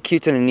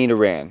Execute and a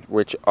Nidoran,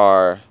 which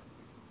are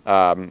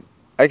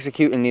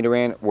Execute and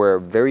Nidoran were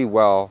very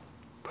well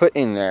put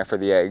in there for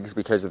the eggs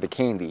because of the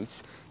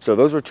candies. So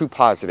those were 2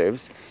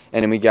 positives.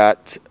 And then we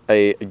got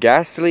a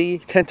Ghastly,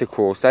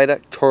 Tentacool,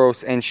 Psyduck,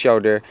 Tauros, and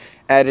Shelter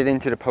added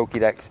into the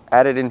Pokédex,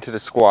 added into the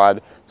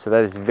squad. So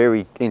that is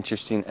very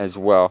interesting as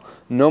well.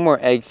 No more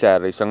eggs,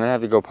 sadly, so I'm going to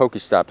have to go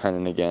Pokestop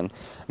hunting again.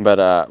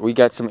 But we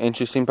got some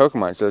interesting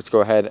Pokemon, so let's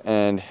go ahead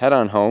and head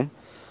on home.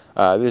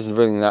 There's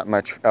really not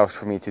much else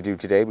for me to do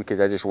today because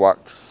I just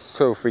walked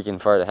so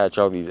freaking far to hatch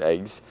all these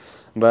eggs.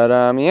 But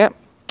yeah.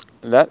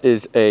 That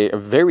is a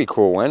very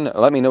cool one.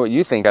 Let me know what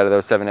you think out of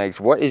those 7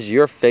 eggs. What is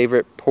your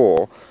favorite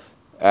pull?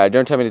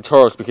 Don't tell me the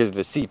Tauros because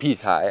the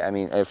CP's high. I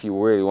mean, if you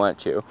really want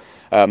to.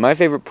 My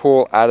favorite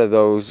pull out of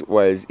those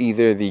was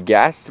either the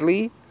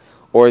Ghastly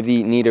or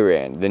the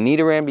Nidoran. The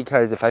Nidoran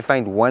because if I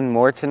find one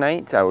more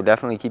tonight, I will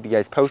definitely keep you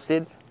guys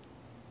posted.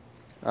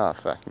 Oh,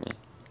 fuck me.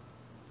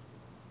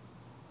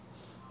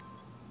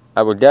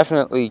 I will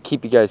definitely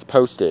keep you guys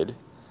posted.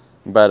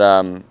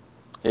 But,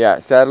 yeah,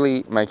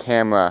 sadly, my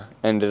camera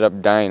ended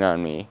up dying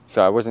on me,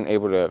 so I wasn't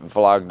able to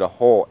vlog the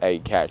whole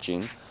egg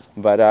catching.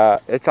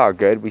 But it's all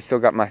good. We still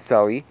got my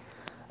Sully.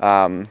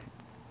 Yeah,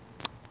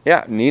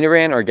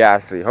 Nidoran or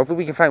Ghastly. Hopefully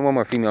we can find one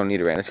more female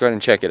Nidoran. Let's go ahead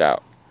and check it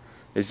out.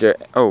 Is there...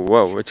 Oh,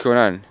 whoa, what's going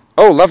on?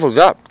 Oh, leveled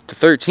up to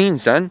 13,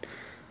 son.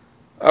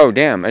 Oh,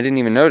 damn, I didn't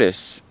even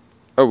notice.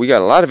 Oh, we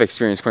got a lot of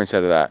experience points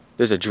out of that.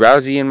 There's a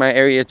Drowsy in my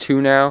area,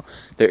 too, now.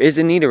 There is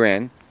a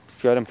Nidoran.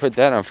 Let's go ahead and put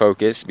that on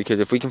focus,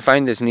 because if we can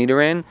find this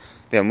Nidoran,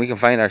 then we can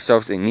find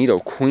ourselves a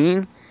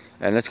Nidoqueen.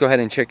 And let's go ahead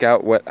and check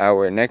out what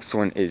our next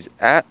one is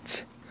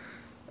at.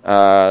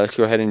 Let's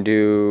go ahead and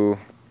do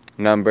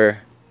number.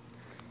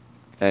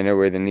 I know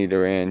where the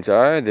Nidorans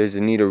are. There's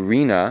a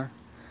Nidorina.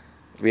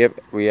 We have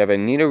a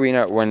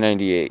Nidorina at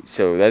 198.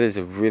 So that is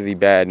a really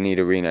bad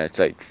Nidorina. It's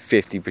like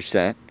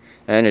 50%.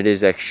 And it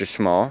is extra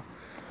small.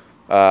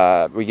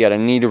 We got a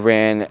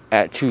Nidoran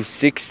at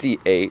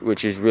 268,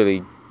 which is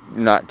really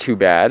not too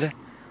bad.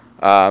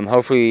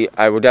 Hopefully,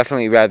 I will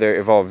definitely rather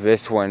evolve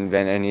this one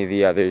than any of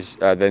the others,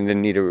 than the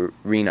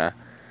Nidorina.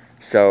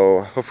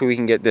 So, hopefully we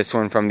can get this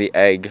one from the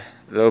egg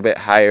a little bit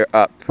higher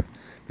up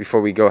before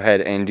we go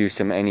ahead and do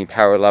any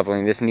power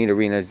leveling. This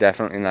Nidorina is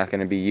definitely not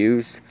going to be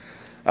used,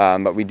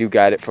 but we do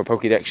got it for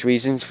Pokédex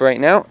reasons for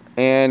right now.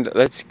 And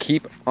let's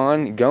keep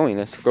on going.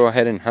 Let's go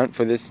ahead and hunt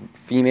for this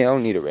female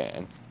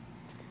Nidoran.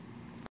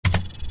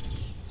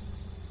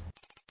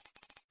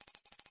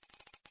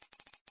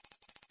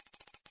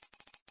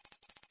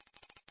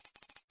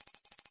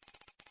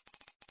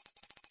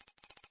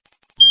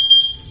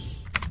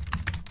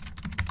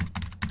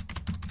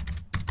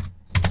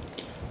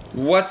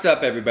 What's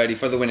up, everybody?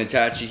 For the win,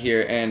 Itachi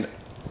here, and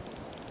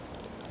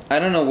I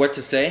don't know what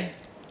to say,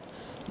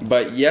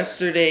 but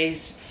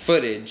yesterday's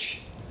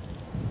footage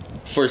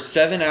for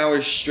 7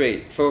 hours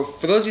straight, for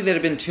those of you that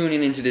have been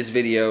tuning into this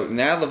video,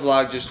 now the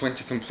vlog just went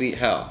to complete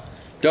hell.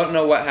 Don't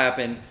know what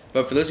happened,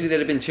 but for those of you that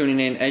have been tuning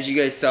in, as you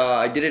guys saw,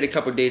 I did it a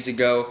couple days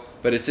ago,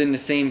 but it's in the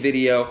same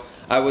video.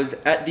 I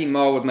was at the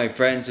mall with my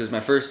friends. It was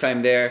my first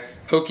time there.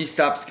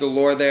 Pokestops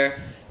galore there.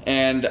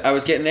 And I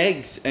was getting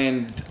eggs,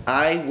 and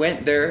I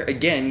went there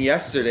again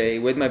yesterday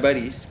with my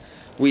buddies.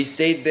 We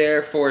stayed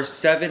there for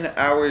 7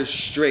 hours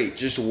straight,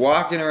 just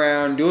walking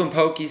around, doing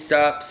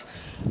Pokestops,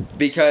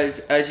 because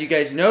as you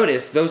guys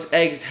noticed, those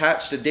eggs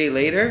hatched a day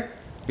later,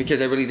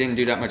 because I really didn't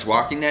do that much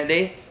walking that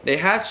day. They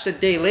hatched a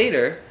day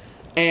later,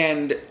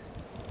 and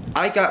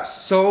I got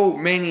so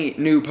many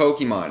new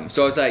Pokemon.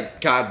 So I was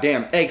like, god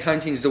damn, egg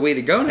hunting is the way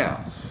to go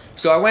now.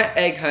 So I went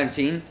egg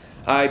hunting.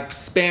 I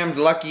spammed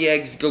lucky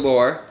eggs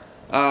galore.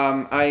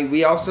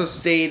 We also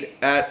stayed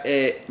at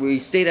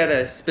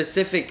a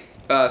specific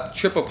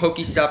triple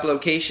Pokestop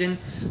location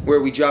where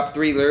we dropped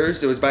 3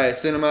 lures. It was by a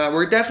cinema.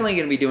 We're definitely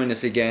going to be doing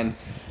this again,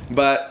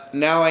 but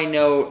now I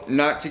know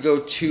not to go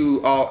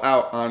too all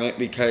out on it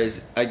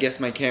because I guess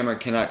my camera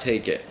cannot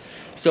take it.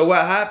 So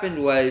what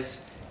happened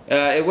was,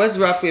 it was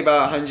roughly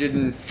about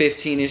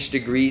 115-ish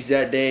degrees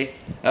that day.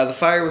 The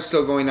fire was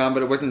still going on,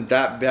 but it wasn't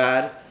that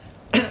bad.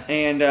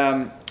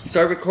 And so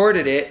I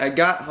recorded it. I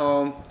got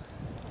home.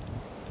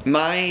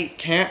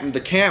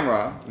 The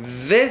camera,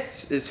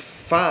 this is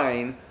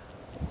fine,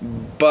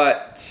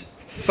 but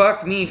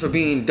fuck me for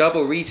being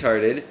double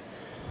retarded.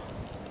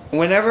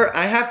 Whenever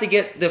I have to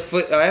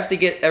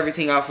get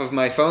everything off of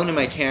my phone and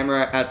my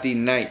camera at the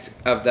night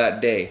of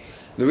that day.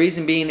 The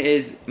reason being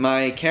is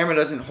my camera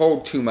doesn't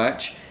hold too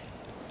much,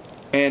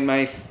 and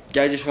I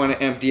just want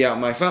to empty out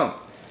my phone.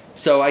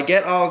 So I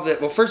get all of the.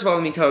 Well, first of all,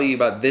 let me tell you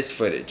about this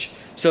footage.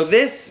 So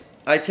this,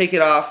 I take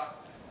it off,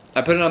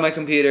 I put it on my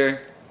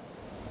computer.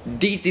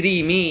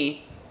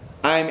 Me,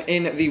 I'm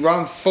in the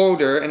wrong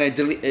folder, and I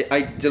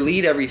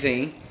delete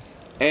everything,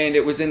 and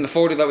it was in the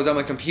folder that was on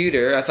my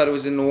computer. I thought it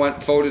was in the one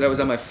folder that was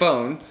on my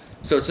phone,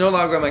 so it's no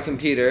longer on my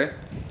computer.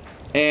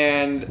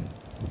 And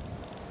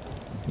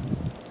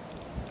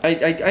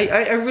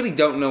I really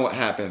don't know what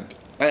happened.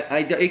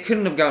 It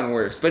couldn't have gone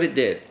worse, but it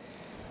did.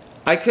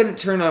 I couldn't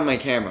turn on my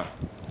camera.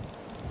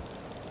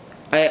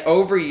 I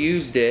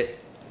overused it,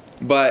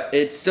 but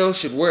it still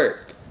should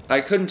work.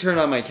 I couldn't turn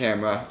on my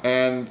camera,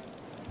 and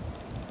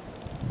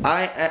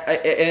I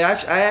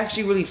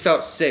actually really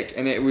felt sick,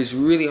 and it was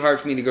really hard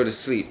for me to go to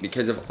sleep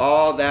because of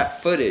all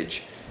that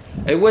footage.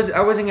 I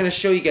wasn't gonna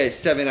show you guys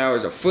 7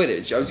 hours of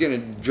footage. I was gonna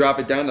drop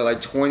it down to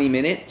like 20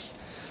 minutes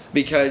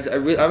because I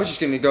was just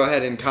gonna go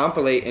ahead and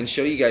compilate and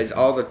show you guys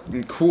all the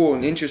cool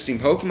and interesting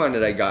Pokemon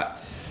that I got.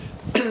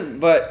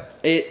 But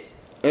it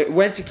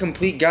went to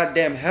complete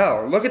goddamn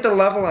hell. Look at the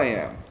level I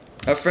am.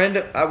 A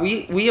friend,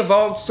 we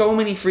evolved so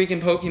many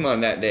freaking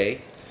Pokemon that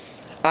day.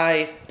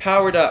 I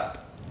powered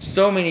up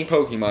so many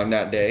Pokemon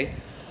that day.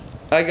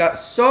 I got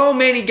so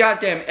many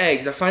goddamn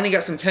eggs. I finally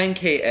got some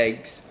 10K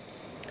eggs.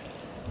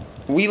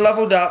 We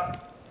leveled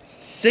up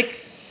 7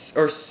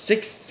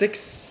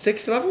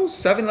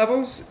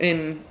 levels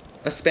in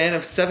a span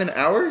of 7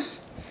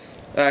 hours.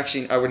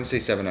 Actually, I wouldn't say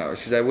 7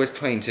 hours because I was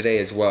playing today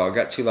as well. I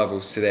got 2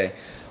 levels today.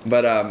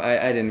 But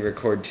I didn't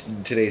record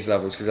today's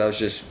levels because I was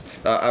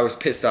just I was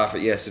pissed off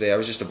at yesterday. I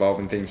was just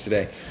evolving things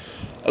today.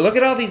 Look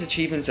at all these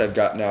achievements I've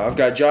got now. I've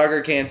got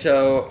Jogger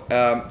Kanto.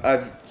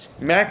 I've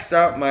maxed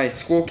out my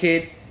School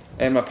Kid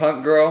and my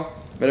Punk Girl,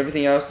 but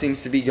everything else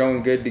seems to be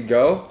going good to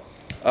go.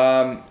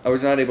 I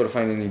was not able to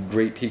find any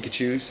great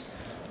Pikachus.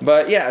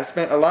 But yeah, I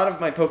spent a lot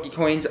of my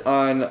Pokecoins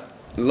on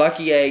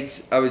Lucky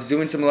Eggs. I was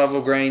doing some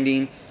level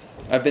grinding.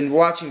 I've been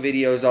watching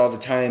videos all the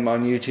time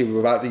on YouTube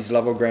about these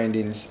level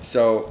grindings.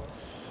 So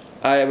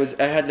I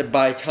had to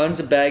buy tons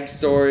of bag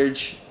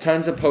storage,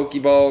 tons of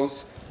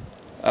Pokeballs.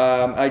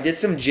 I did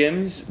some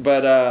gyms,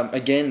 but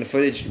again, the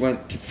footage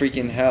went to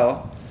freaking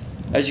hell.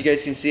 As you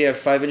guys can see, I have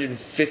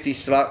 550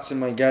 slots in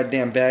my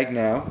goddamn bag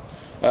now.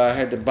 I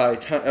had to buy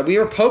we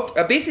were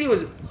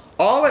basically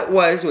all it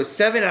was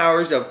 7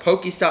 hours of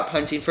Pokestop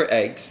hunting for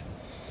eggs,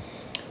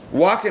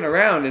 walking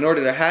around in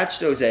order to hatch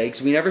those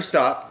eggs. We never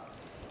stopped,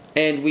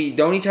 and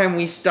the only time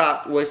we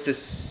stopped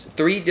was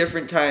 3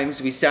 different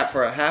times we sat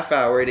for a half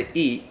hour to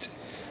eat,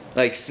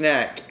 like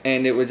snack,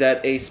 and it was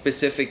at a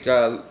specific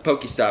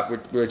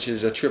Pokestop, which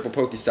is a triple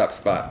Pokestop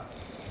spot.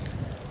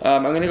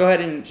 I'm gonna go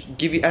ahead and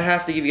I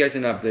have to give you guys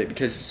an update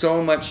because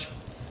so much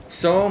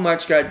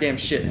goddamn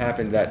shit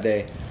happened that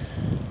day.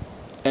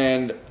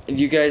 And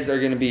you guys are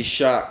gonna be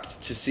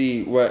shocked to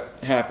see what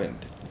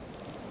happened.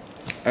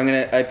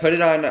 I put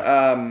it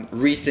on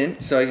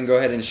recent so I can go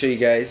ahead and show you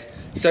guys.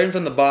 Starting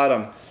from the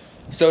bottom.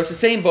 So it's the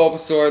same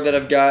Bulbasaur that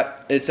I've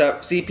got. It's a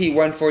CP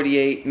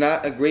 148.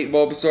 Not a great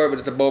Bulbasaur, but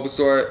it's a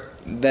Bulbasaur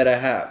that I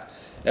have.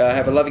 I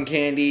have 11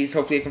 candies.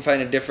 Hopefully I can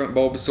find a different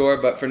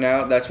Bulbasaur, but for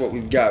now that's what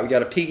we've got. We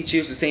got a Pikachu.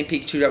 It's the same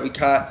Pikachu that we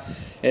caught.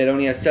 It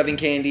only has 7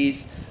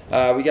 candies.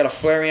 We got a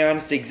Flareon.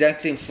 It's the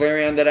exact same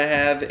Flareon that I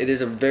have. It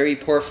is a very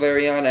poor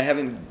Flareon. I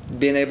haven't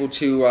been able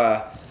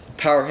to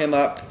power him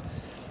up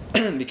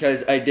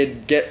because I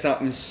did get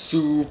something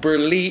super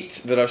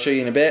elite that I'll show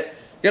you in a bit.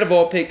 Got a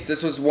Vulpix.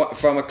 This was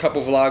from a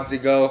couple vlogs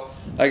ago.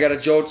 I got a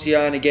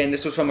Jolteon. Again,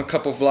 this was from a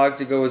couple vlogs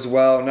ago as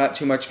well. Not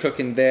too much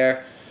cooking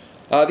there.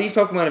 These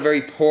Pokemon are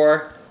very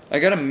poor. I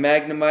got a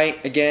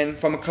Magnemite, again,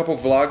 from a couple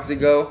vlogs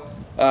ago.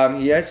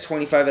 He has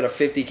 25 out of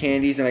 50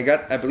 candies, and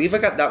I believe I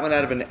got that one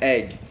out of an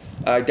egg.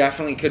 I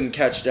definitely couldn't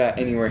catch that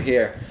anywhere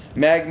here.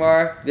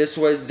 Magmar, this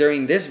was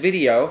during this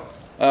video.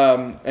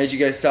 As you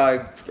guys saw,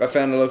 I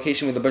found a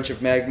location with a bunch of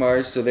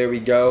Magmars, so there we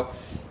go.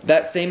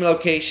 That same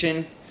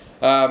location,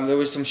 there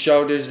was some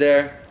shoulders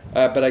there,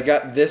 but I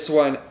got this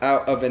one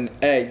out of an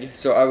egg,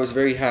 so I was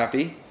very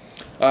happy.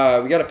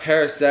 We got a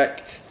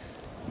Parasect.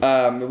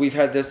 We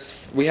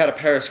had a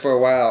Paras for a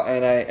while,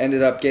 and I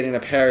ended up getting a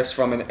Paras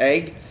from an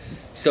egg,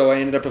 so I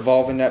ended up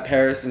evolving that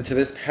Paras into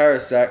this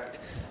Parasect,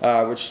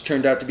 which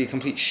turned out to be a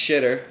complete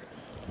shitter.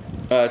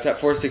 It's at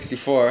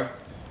 464.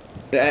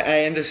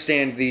 I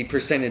understand the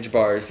percentage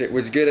bars. It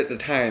was good at the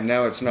time,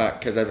 now it's not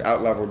because I've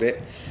outleveled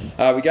it.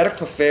 We got a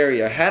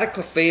Clefairy. I had a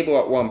Clefable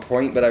at one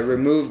point, but I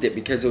removed it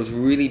because it was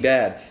really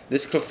bad.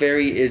 This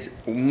Clefairy is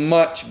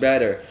much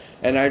better.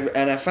 And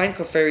I find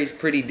Clefairies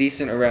pretty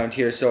decent around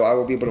here, so I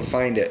will be able to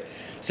find it.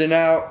 So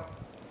now,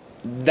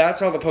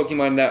 that's all the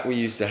Pokemon that we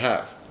used to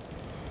have.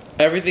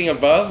 Everything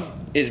above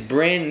is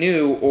brand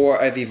new or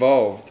I've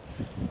evolved.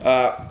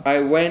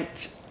 I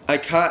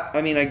got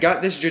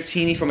this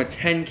Dratini from a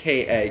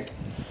 10K egg.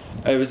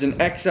 It was an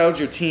XL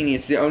Dratini.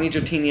 It's the only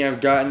Dratini I've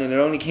gotten, and it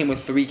only came with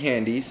 3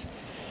 candies,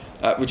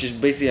 which is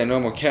basically a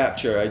normal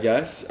capture, I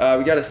guess.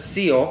 We got a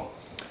Seal.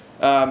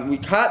 We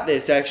caught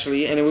this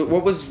actually, and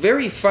what was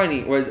very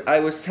funny was I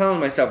was telling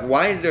myself,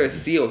 why is there a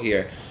Seal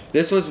here?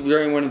 This was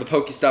during one of the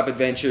Pokestop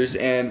adventures,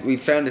 and we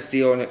found a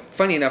Seal, and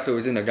funny enough, it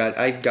was in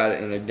I got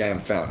it in a damn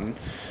fountain.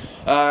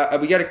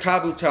 We got a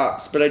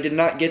Kabutops, but I did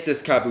not get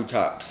this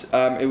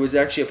Kabutops. It was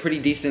actually a pretty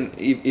decent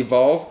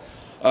evolve.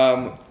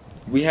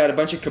 We had a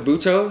bunch of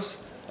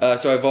Kabutos,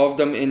 so I evolved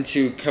them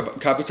into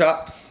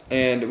Kabutops,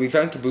 and we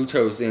found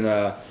Kabutos in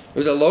it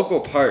was a local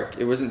park.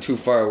 It wasn't too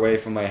far away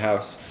from my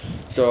house,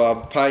 so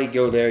I'll probably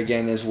go there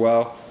again as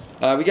well.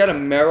 We got a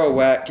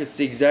Marowak. It's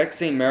the exact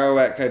same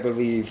Marowak, I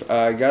believe.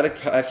 I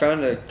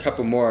found a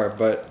couple more,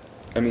 but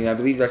I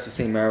believe that's the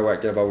same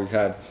Marowak that I've always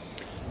had.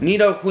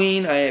 Nido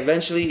Queen, I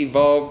eventually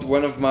evolved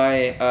one of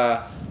my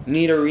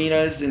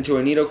Nidorenas into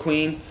a Nido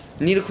Queen.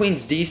 Nido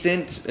Queen's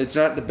decent. It's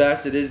not the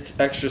best. It is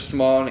extra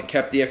small, and it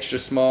kept the extra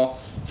small,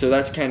 so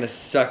that's kind of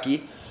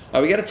sucky.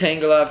 We got a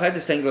Tangela. I've had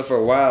this Tangela for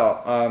a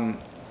while. I'm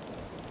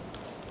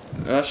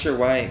not sure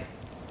why.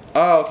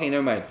 Oh, okay,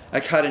 never mind. I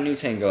caught a new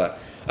Tangela.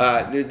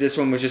 This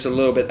one was just a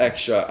little bit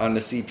extra on the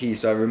CP,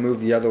 so I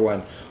removed the other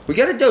one. We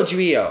got a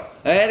Doduo.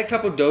 I had a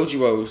couple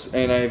Doduos,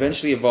 and I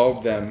eventually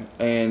evolved them,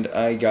 and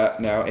I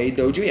got now a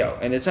Doduo,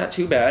 and it's not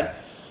too bad.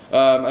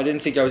 I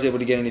didn't think I was able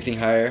to get anything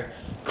higher.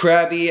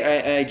 Krabby,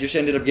 I just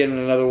ended up getting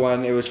another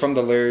one. It was from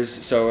the lures,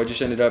 so I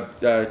just ended up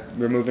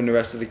removing the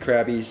rest of the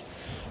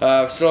Krabbies.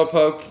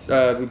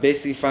 Slowpoke, we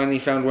basically finally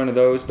found one of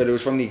those, but it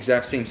was from the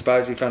exact same spot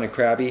as we found a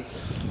Krabby.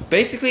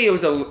 Basically, it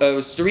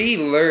was 3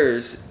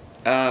 lures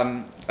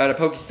at a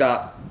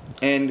Pokestop,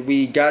 and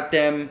we got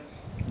them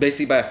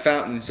basically by a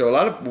fountain. So a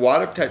lot of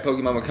water-type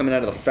Pokemon were coming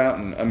out of the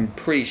fountain, I'm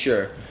pretty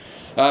sure.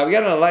 We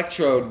got an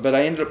Electrode, but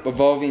I ended up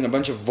evolving a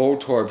bunch of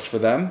Voltorbs for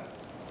them.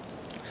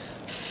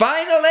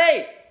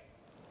 Finally!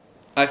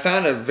 I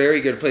found a very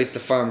good place to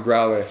farm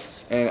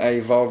Growliths, and I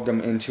evolved them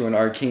into an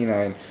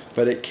Arcanine,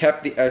 but it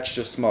kept the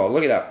extra small.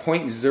 Look at that,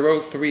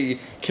 0.03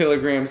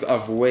 kilograms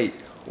of weight.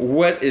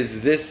 What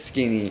is this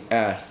skinny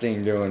ass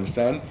thing doing,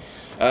 son?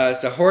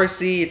 It's a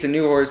Horsey, it's a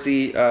new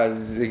Horsey,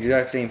 it's the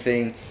exact same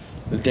thing,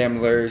 the damn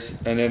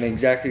lures, and then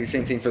exactly the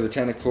same thing for the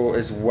Tentacle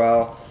as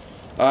well.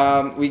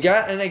 We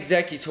got an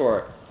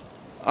Executor.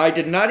 I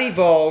did not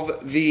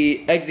evolve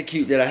the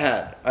Execute that I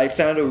had. I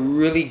found a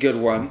really good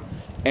one.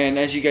 And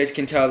as you guys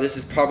can tell, this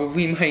is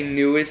probably my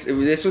newest.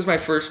 This was my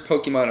first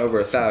Pokemon over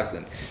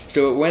 1,000.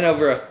 So it went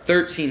over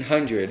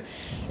 1,300.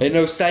 It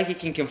knows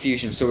Psychic and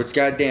Confusion, so it's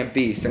goddamn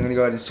beast. I'm going to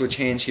go ahead and switch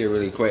hands here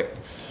really quick.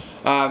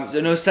 So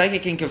no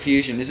Psychic and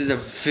Confusion. This is a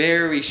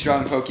very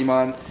strong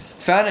Pokemon.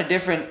 Found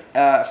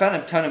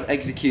a ton of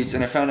Executes,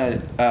 and I found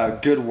a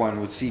good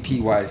one with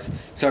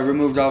CP-wise. So I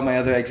removed all my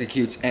other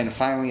Executes and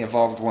finally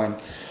evolved one.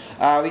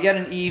 We got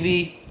an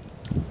Eevee.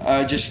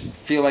 I just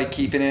feel like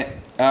keeping it.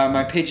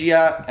 My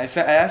Pidgeot, I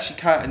actually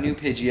caught a new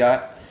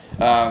Pidgeot,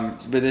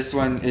 but this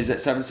one is at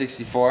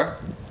 764.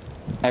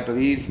 I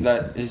believe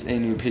that is a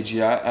new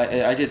Pidgeot.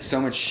 I did so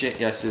much shit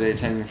yesterday,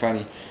 it's not even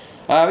funny.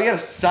 We got a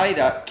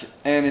Psyduck,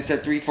 and it's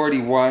at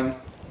 341.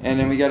 And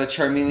then we got a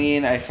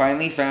Charmeleon. I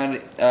finally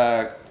found,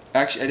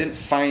 actually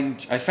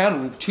I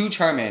found 2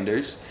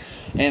 Charmanders.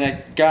 And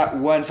I got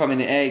one from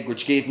an egg,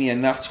 which gave me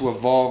enough to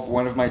evolve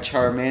one of my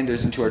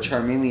Charmanders into a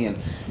Charmeleon.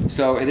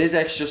 So it is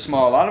extra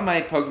small. A lot of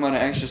my Pokemon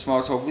are extra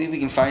small, so hopefully we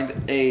can find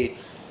a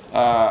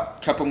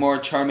couple more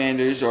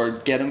Charmanders or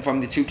get them from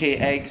the 2K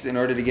eggs in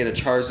order to get a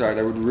Charizard.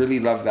 I would really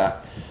love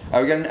that.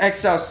 We got an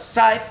XL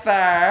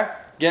Cypher,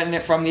 getting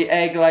it from the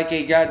egg like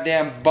a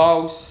goddamn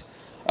boss.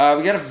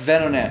 We got a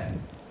Venonet.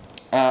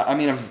 A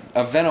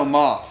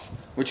Venomoth,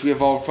 which we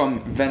evolved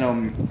from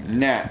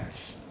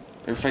Venomnats.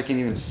 If I can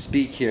even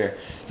speak here.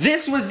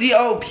 This was the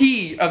OP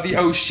of the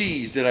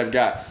Oshis that I've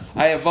got.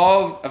 I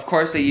evolved, of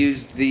course I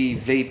used the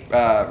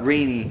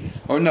Rainer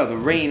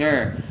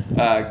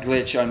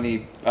glitch on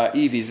the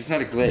Eevees. It's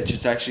not a glitch,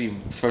 it's actually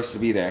supposed to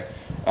be there.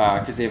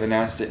 Because they've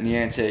announced it in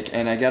Niantic.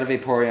 And I got a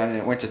Vaporeon and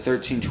it went to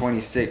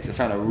 1326. I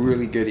found a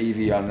really good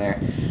Eevee on there.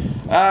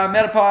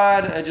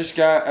 Metapod, I just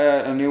got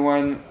a new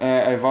one.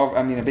 I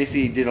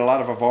basically did a lot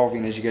of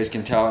evolving, as you guys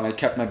can tell. And I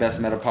kept my best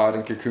Metapod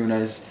and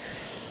Kakunas.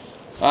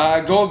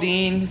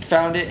 Goldeen,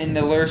 found it in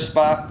the lure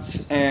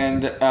spots,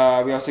 and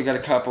we also got a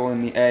couple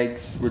in the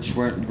eggs, which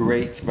weren't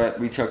great, but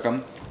we took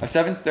them. A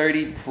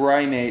 730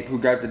 Primate who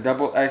got the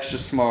double extra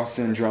small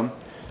syndrome.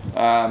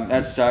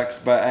 That sucks,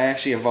 but I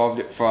actually evolved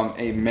it from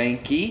a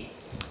Mankey.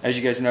 As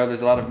you guys know,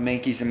 there's a lot of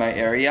Mankeys in my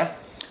area.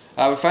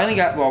 We finally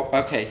got, well,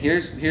 okay,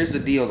 here's the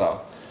deal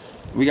though.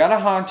 We got a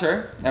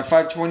Haunter at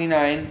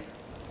 529,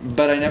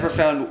 but I never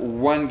found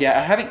one I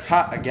haven't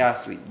caught a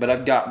Ghastly, but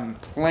I've gotten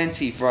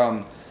plenty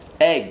from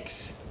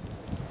eggs.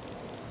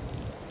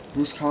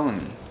 Who's calling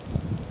me?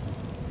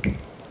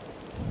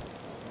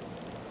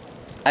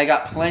 I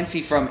got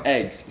plenty from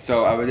eggs,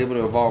 so I was able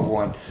to evolve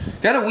one.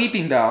 Got a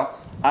Weeping Bell.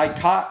 I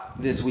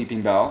caught this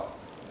Weeping Bell.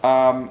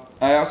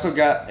 I also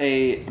got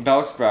a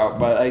Bellsprout,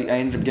 but I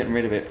ended up getting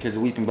rid of it because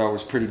the Weeping Bell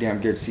was pretty damn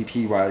good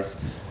CP-wise.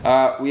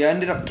 We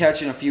ended up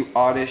catching a few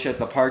Oddish at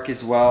the park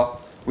as well.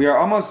 We are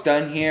almost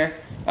done here.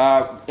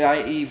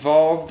 I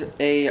evolved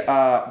a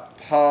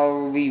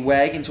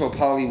Poliwag into a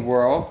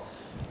Poliwhirl.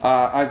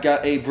 I've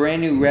got a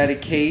brand new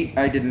Raticate.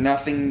 I did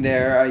nothing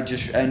there. I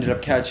just ended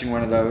up catching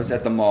one of those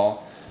at the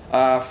mall.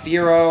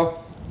 Fearow.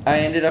 I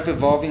ended up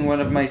evolving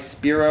one of my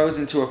Spearows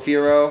into a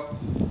Fearow.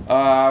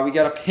 We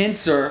got a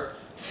Pinsir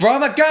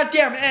from a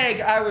goddamn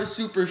egg. I was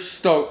super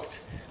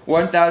stoked.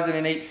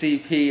 1008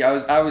 CP.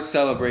 I was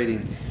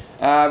celebrating.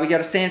 We got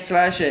a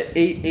Sandslash at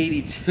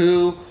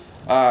 882.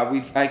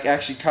 I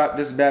actually caught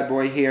this bad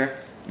boy here,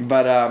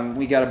 but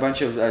we got a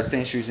bunch of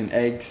Sandshrews and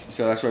eggs,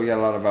 so that's why we got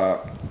a lot of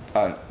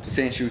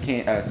Sandshrew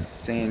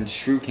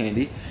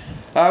candy.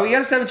 We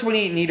got a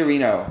 728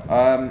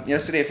 Nidorino.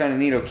 Yesterday I found a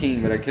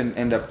Nidoking, but I couldn't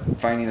end up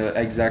finding the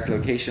exact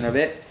location of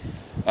it.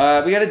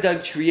 We got a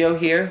Doug trio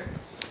here.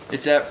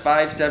 It's at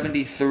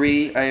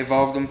 573. I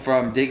evolved them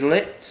from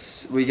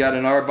Diglets. We got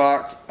an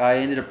Arbok. I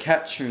ended up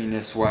capturing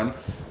this one,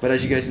 but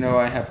as you guys know,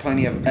 I have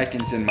plenty of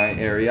Ekans in my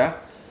area.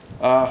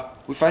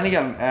 We finally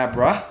got an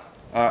Abra.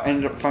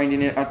 Ended up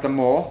finding it at the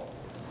mall.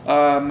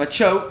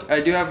 Machoke. I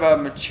do have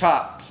a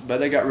Machops,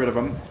 but I got rid of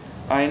him.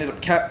 I ended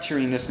up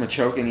capturing this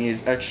Machoke, and he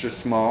is extra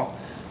small.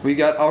 We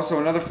got also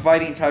another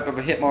fighting type of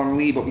a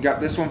Hitmonlee, but we got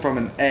this one from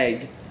an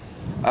egg.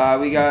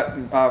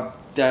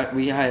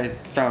 We had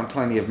found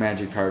plenty of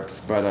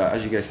Magikarps, but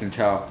as you guys can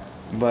tell,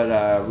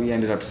 but we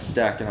ended up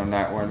stacking on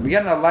that one. We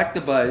got an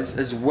Electabuzz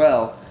as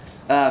well.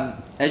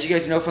 As you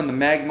guys know from the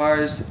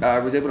Magmars, I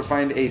was able to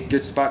find a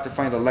good spot to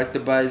find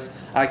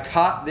Electabuzz. I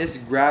caught this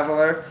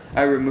Graveler.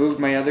 I removed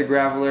my other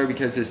Graveler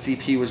because his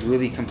CP was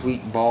really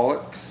complete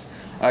bollocks.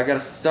 I got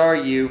a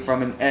Staryu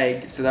from an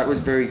egg, so that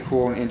was very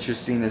cool and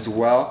interesting as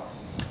well.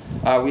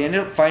 We ended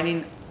up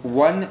finding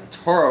one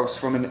Tauros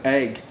from an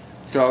egg,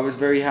 so I was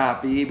very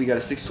happy. We got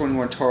a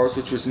 621 Tauros,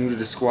 which was new to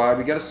the squad.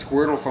 We got a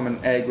Squirtle from an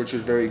egg, which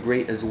was very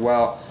great as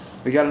well.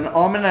 We got an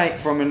Omanyte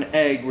from an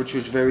egg, which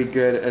was very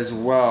good as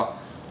well.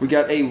 We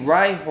got a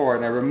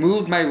Rhyhorn. I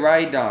removed my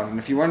Rhydon, and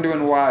if you're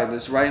wondering why,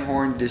 this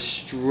Rhyhorn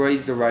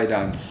destroys the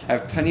Rhydon. I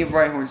have plenty of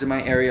Rhyhorns in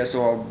my area,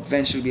 so I'll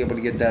eventually be able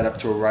to get that up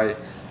to a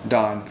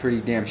Rhydon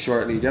pretty damn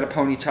shortly. We got a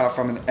Ponyta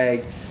from an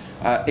egg,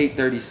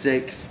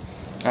 836.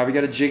 We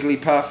got a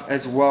Jigglypuff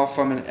as well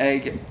from an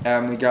egg.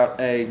 We got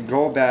a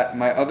Golbat.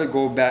 My other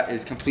Golbat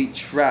is complete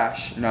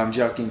trash. No, I'm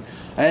joking.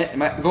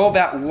 My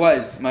Golbat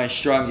was my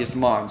strongest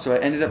mon, so I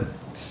ended up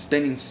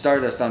spending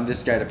Stardust on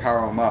this guy to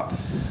power him up.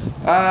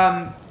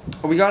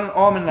 We got an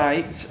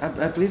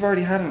Omanyte. I believe I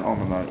already had an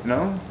Omanyte,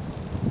 no?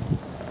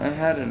 I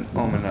had an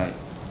Omanyte.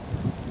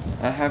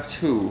 I have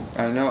two.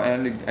 I know,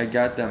 and I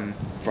got them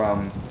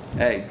from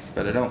eggs,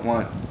 but I don't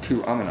want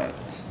two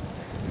Omanytes.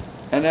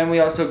 And then we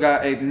also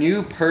got a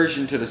new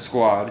Persian to the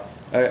squad.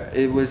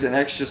 It was an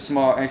extra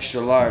small, extra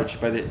large,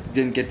 but it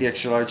didn't get the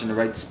extra large in the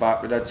right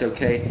spot, but that's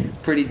okay.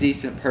 Pretty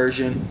decent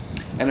Persian.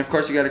 And of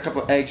course we got a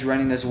couple eggs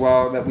running as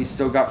well that we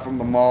still got from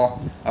the mall.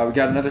 We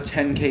got another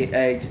 10k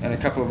egg and a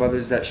couple of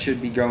others that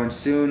should be going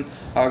soon.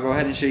 I'll go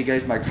ahead and show you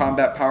guys my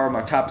combat power.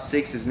 My top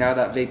 6 is now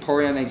that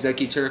Vaporeon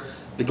Executor.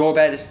 The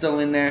Golbat is still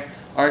in there.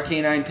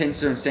 Arcanine,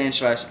 Pinsir, and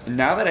Sandslash.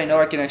 Now that I know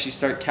I can actually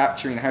start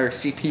capturing higher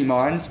CP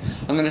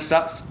mons, I'm going to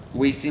stop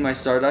wasting my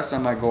Stardust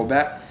on my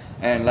Golbat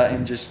and let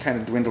him just kind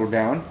of dwindle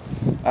down.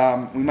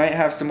 We might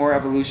have some more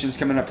evolutions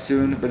coming up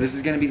soon, but this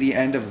is going to be the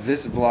end of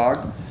this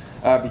vlog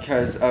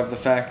because of the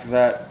fact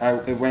that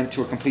it went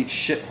to a complete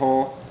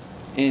shithole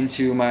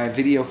into my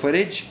video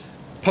footage.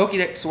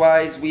 Pokédex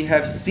wise, we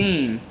have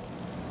seen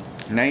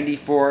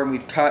 94 and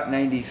we've caught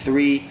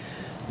 93.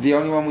 The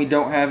only one we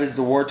don't have is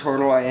the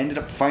Wartortle. I ended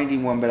up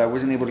finding one, but I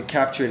wasn't able to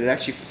capture it. It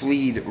actually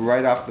fleed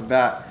right off the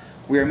bat.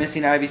 We are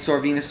missing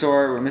Ivysaur,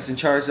 Venusaur, we're missing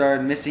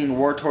Charizard, missing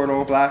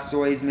Wartortle,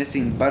 Blastoise,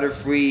 missing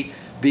Butterfree,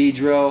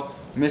 Beedrill,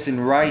 missing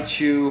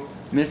Raichu,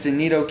 missing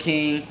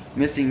Nidoking,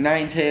 missing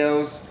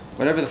Ninetales,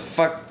 whatever the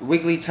fuck,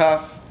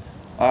 Wigglytuff,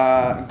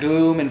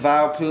 Gloom, and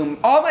Vileplume.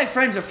 All my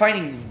friends are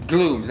finding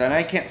Glooms, and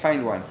I can't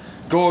find one.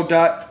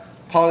 Golduck,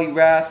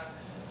 Poliwrath,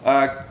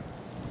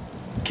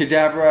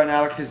 Kadabra and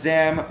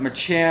Alakazam,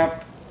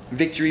 Machamp,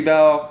 Victory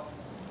Bell,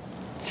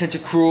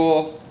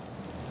 Tentacruel,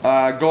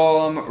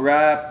 Golem,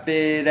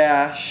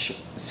 Rapidash,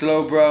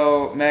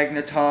 Slowbro,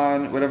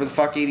 Magneton, whatever the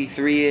fuck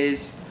 83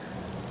 is,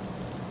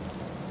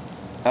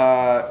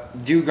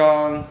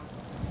 Dugong,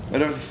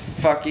 whatever the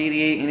fuck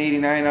 88 and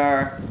 89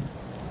 are,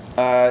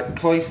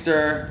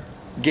 Cloyster,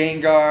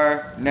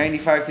 Gengar,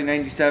 95 through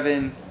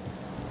 97,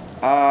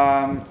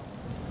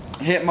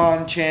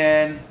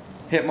 Hitmonchan,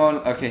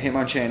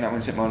 Hitmonchan, that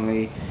one's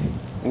Hitmonlee,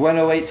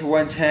 108 to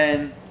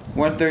 110,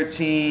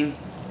 113,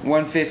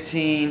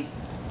 115,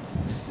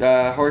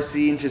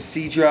 Horsey to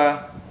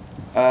Seadra,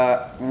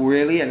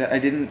 really? I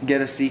didn't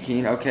get a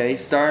Seaking, okay,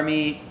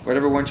 Starmie,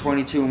 whatever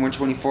 122 and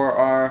 124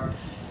 are,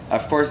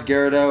 of course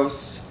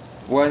Gyarados,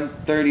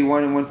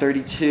 131 and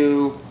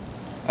 132,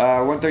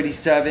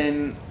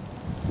 137,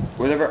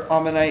 whatever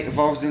Omanyte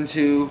evolves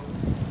into,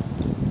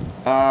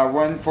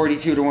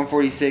 142 to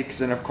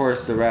 146, and of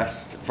course the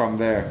rest from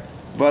there.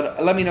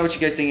 But let me know what you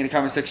guys think in the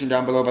comment section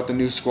down below about the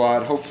new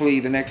squad. Hopefully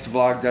the next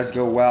vlog does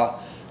go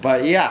well.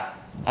 But yeah,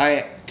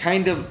 I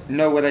kind of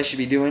know what I should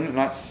be doing. I'm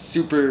not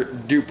super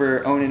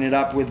duper owning it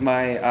up with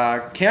my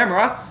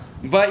camera.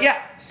 But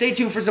yeah, stay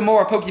tuned for some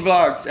more Poke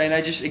Vlogs. And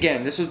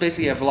again, this was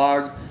basically a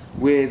vlog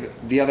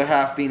with the other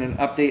half being an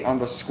update on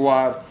the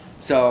squad.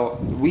 So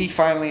we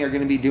finally are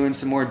going to be doing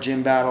some more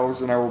gym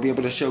battles, and I will be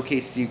able to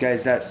showcase to you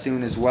guys that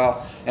soon as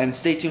well. And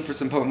stay tuned for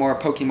some more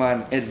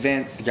Pokemon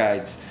Advanced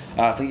guides.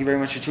 Thank you very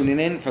much for tuning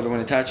in. For the one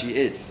Itachi,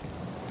 it's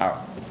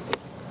out.